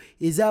firimu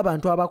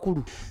ez'abantu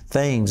abakulu.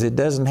 Things. It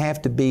doesn't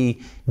have to be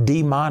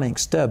demonic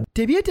stuff.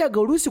 Tebyetaaga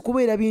oluusi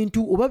kubeera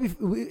bintu oba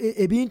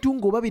ebintu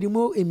ng'oba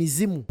birimu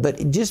emizimu.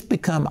 But just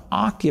become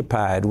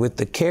occupied with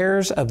the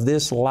cares of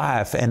this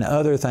life and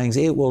other things.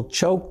 It will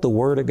choke the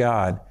Word of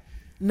God.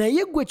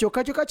 Naye gwe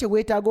kyokka kye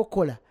weetaaga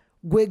okukola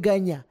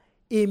gweganya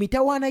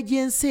emitawaana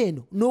gy'ensi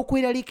eno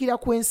n'okweraliikira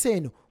kw'ensi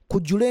eno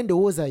kujjula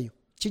endowooza yo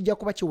kijja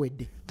kuba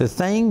kiwedde. The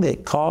thing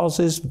that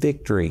causes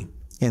victory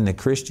in the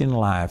Christian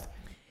life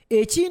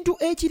ekintu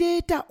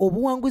ekireeta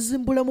obuwanguzi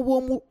mu bulamu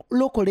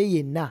bw'omulokole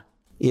yenna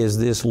is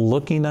this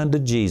looking unto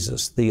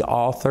Jesus, the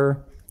author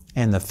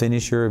and the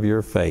finisher of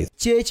your faith.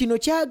 Kye kino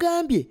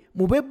kyagambye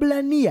mu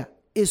Bebulaniya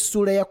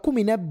essula ya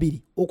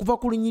 12 okuva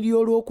ku lunyiriri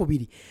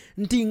olwokubiri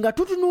nti nga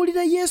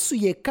tutunuulira Yesu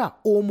yekka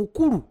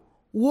omukulu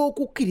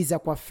w'okukkiriza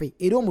kwaffe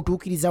era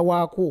omutuukiriza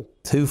waakwo.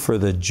 Who for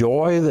the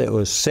joy that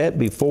was set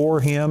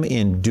before him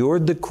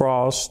endured the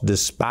cross,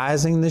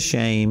 despising the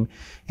shame,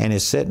 and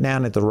is set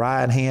down at the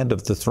right hand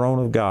of the throne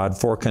of God.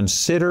 For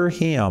consider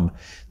him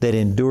that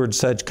endured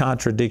such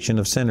contradiction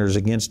of sinners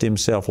against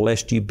himself,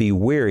 lest you be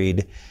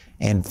wearied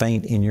and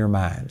faint in your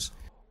minds.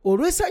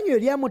 Olw'essanyu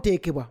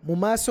eryamuteekebwa mu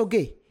maaso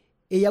ge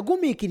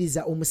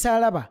eyagumiikiriza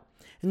omusaalaba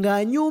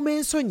ng'anyuuma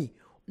ensonyi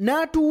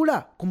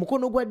n'atuula ku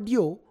mukono gwa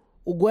ddyo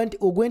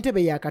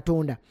ogw'entebe ya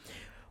Katonda.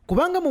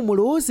 Kubanga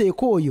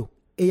mumulowoozeeko oyo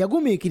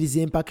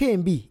eyagumiikiriza empaka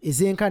embi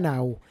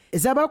ez'enkanaawo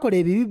ez'abaakola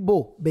ebibi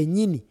bo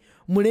bennyini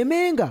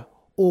mulemenga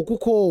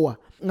okukoowa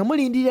nga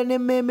mulindirira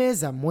n'emmeeme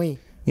zammwe.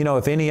 You know,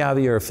 if any of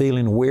you are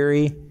feeling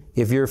weary,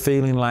 if you're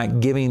feeling like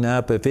giving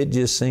up, if it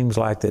just seems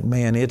like that,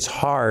 man, it's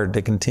hard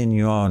to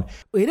continue on.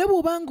 Era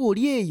bw'obanga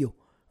oli eyo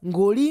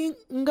ng'oli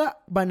nga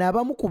bano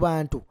abamu ku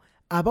bantu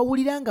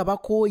abawulira nga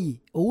bakooye,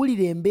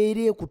 owulira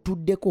embeera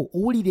ekutuddeko,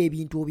 owulira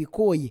ebintu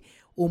obikooye,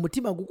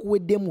 omutima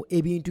gukuweddemu,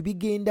 ebintu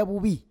bigenda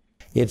bubi.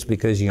 It's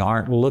because you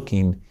aren't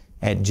looking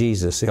at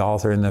Jesus, the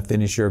author and the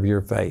finisher of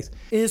your faith.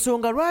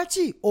 Ensonga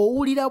lwaki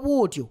owulira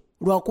bw'otyo?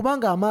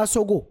 Lwakubanga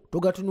amaaso go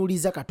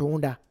togatunuuliza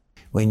Katonda.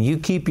 When you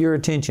keep your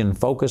attention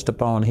focused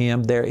upon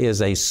Him, there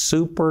is a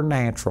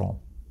supernatural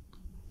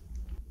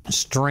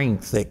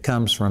strength that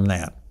comes from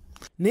that.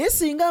 Naye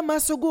singa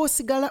amaaso go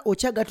osigala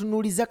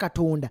okyagatunuuliza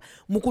Katonda,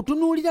 mu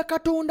kutunuulira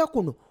Katonda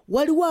kuno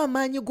waliwo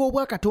amaanyi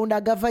g'obwa Katonda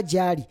agava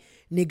gy'ali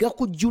ne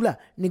gakujjula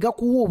ne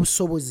gakuwa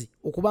obusobozi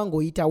okuba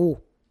ng'oyitawo.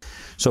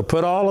 So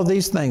put all of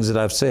these things that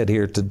I've said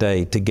here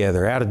today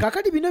together out of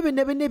Kakati bino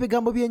byonna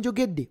ebigambo bye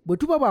njogedde bwe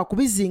tuba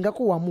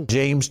bwakubizingako wamu.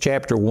 James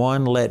chapter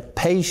 1, let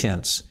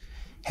patience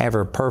have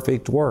her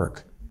perfect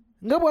work.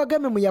 Nga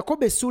bw'agambye mu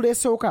Yakobo essuula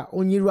esooka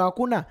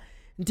onyirwakuna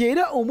nti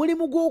era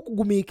omulimu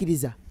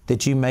gw'okugumiikiriza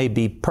that you may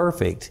be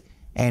perfect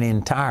and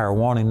entire,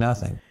 wanting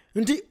nothing.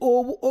 Nti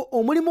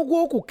omulimu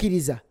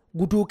gw'okukkiriza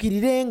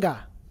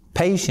gutuukirirenga.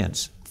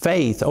 Patience,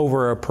 faith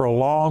over a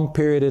prolonged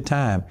period of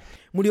time.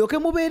 Mulyoke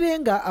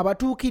mubeerenga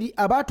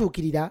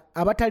abatuukirira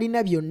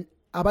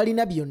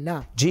abalina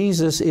byonna.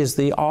 Jesus is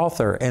the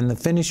author and the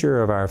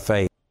finisher of our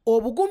faith.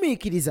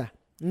 Obugumiikiriza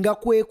nga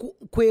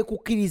kwe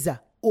kukkiriza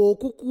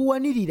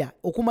okukuwanirira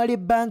okumala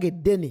ebbanga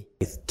eddene.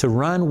 To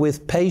run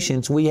with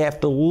patience, we have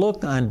to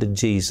look unto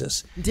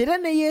Jesus. Nti era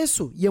ne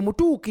Yesu ye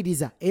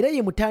mutuukiriza era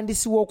ye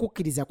mutandisi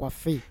w'okukkiriza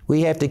kwaffe.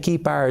 We have to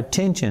keep our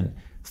attention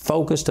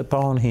focused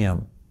upon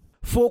Him.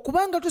 Ffe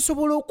okubanga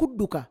tusobola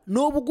okudduka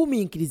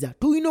n'obugumiikiriza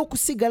tulina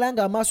okusigala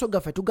nga amaaso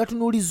gaffe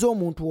tugatunuuliza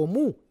omuntu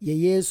omu ye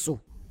Yesu.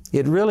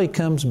 It really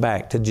comes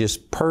back to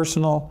just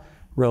personal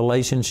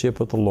relationship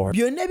with the Lord.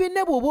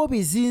 Byonna bw'oba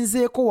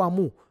obizinzeeko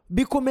wamu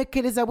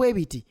bikomekkereza bwe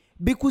biti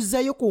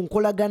bikuzzayo ku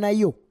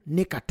nkolaganayo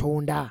ne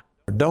Katonda.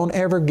 Don't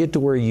ever get to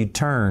where you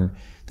turn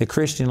the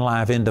Christian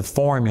life into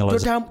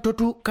formulas.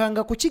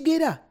 Totukanga ku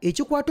kigera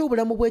ekikwata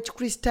obulamu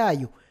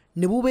bw'ekikristaayo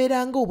ne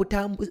bubeera nga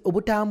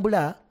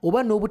obutambula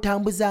oba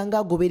n'obutambuza nga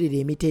agoberera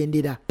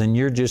emitendera. And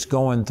you're just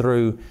going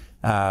through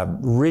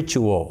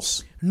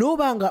rituals.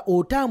 N'oba nga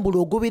otambula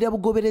ogobera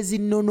bugoberezi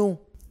nnono.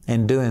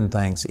 And doing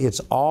things.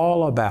 It's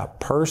all about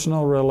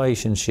personal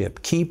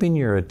relationship, keeping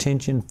your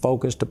attention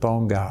focused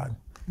upon God.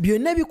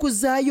 Byonna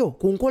bikuzzaayo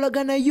ku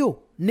nkolaganayo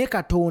ne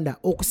Katonda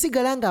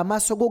okusigala nga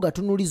amaaso go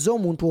gatunuuliza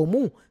omuntu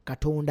omu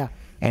Katonda.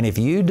 And if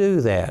you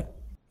do that,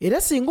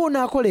 era singa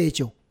onaakola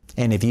ekyo,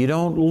 and if you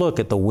don't look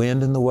at the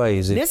wind and the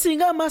waves, ne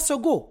singa amaaso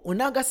go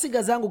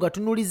onaagasigaza ngo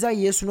gatunuuliza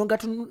Yesu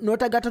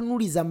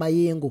n'otagatunuuliza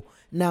mayengo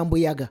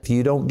n'ambuyaga, if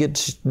you don't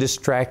get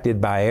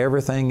distracted by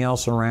everything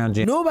else around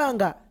you,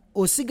 n'obanga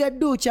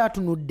osigadde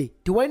okyatunudde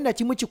tewali na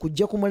kimu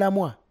kikujja ku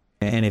mulamwa,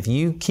 and if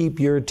you keep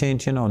your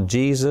attention on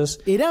Jesus,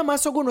 era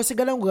amaaso go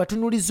n'osigala ngo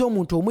gatunuuliza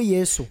omuntu omu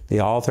Yesu,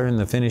 the author and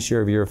the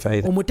finisher of your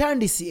faith,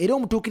 omutandisi era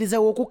omutuukiriza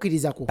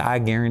w'okukkiriza kwo, I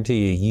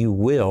guarantee you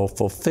will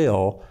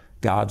fulfill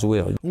God's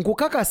will.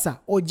 Nkukakasa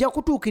ojja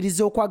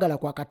kutuukiriza okwagala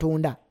kwa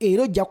Katonda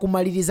era ojja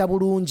kumaliriza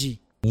bulungi.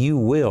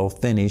 You will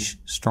finish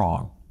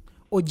strong.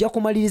 Ojja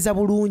kumaliriza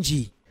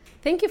bulungi.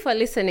 Thank you for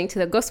listening to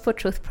the Gospel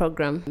Truth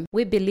Program.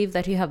 We believe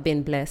that you have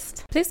been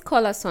blessed. Please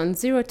call us on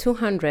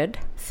 0200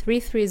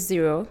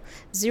 330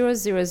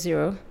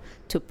 000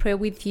 to pray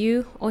with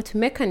you or to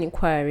make an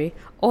inquiry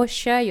or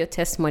share your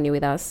testimony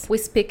with us. We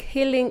speak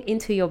healing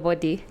into your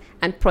body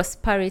and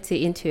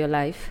prosperity into your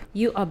life.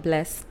 You are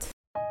blessed.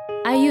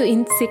 Are you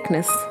in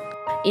sickness,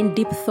 in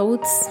deep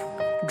thoughts,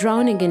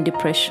 drowning in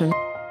depression?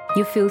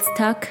 You feel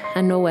stuck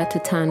and nowhere to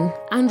turn?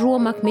 Andrew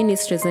Womack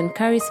Ministries and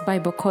Charis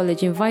Bible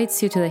College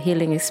invites you to the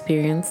healing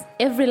experience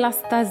every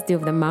last Thursday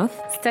of the month,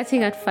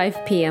 starting at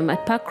 5 p.m.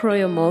 at Park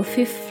Royal Mall,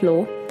 5th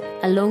floor,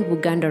 along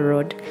Luganda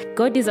Road.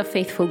 God is a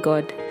faithful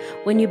God.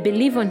 When you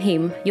believe on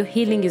Him, your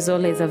healing is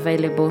always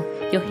available.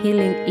 Your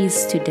healing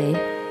is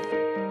today.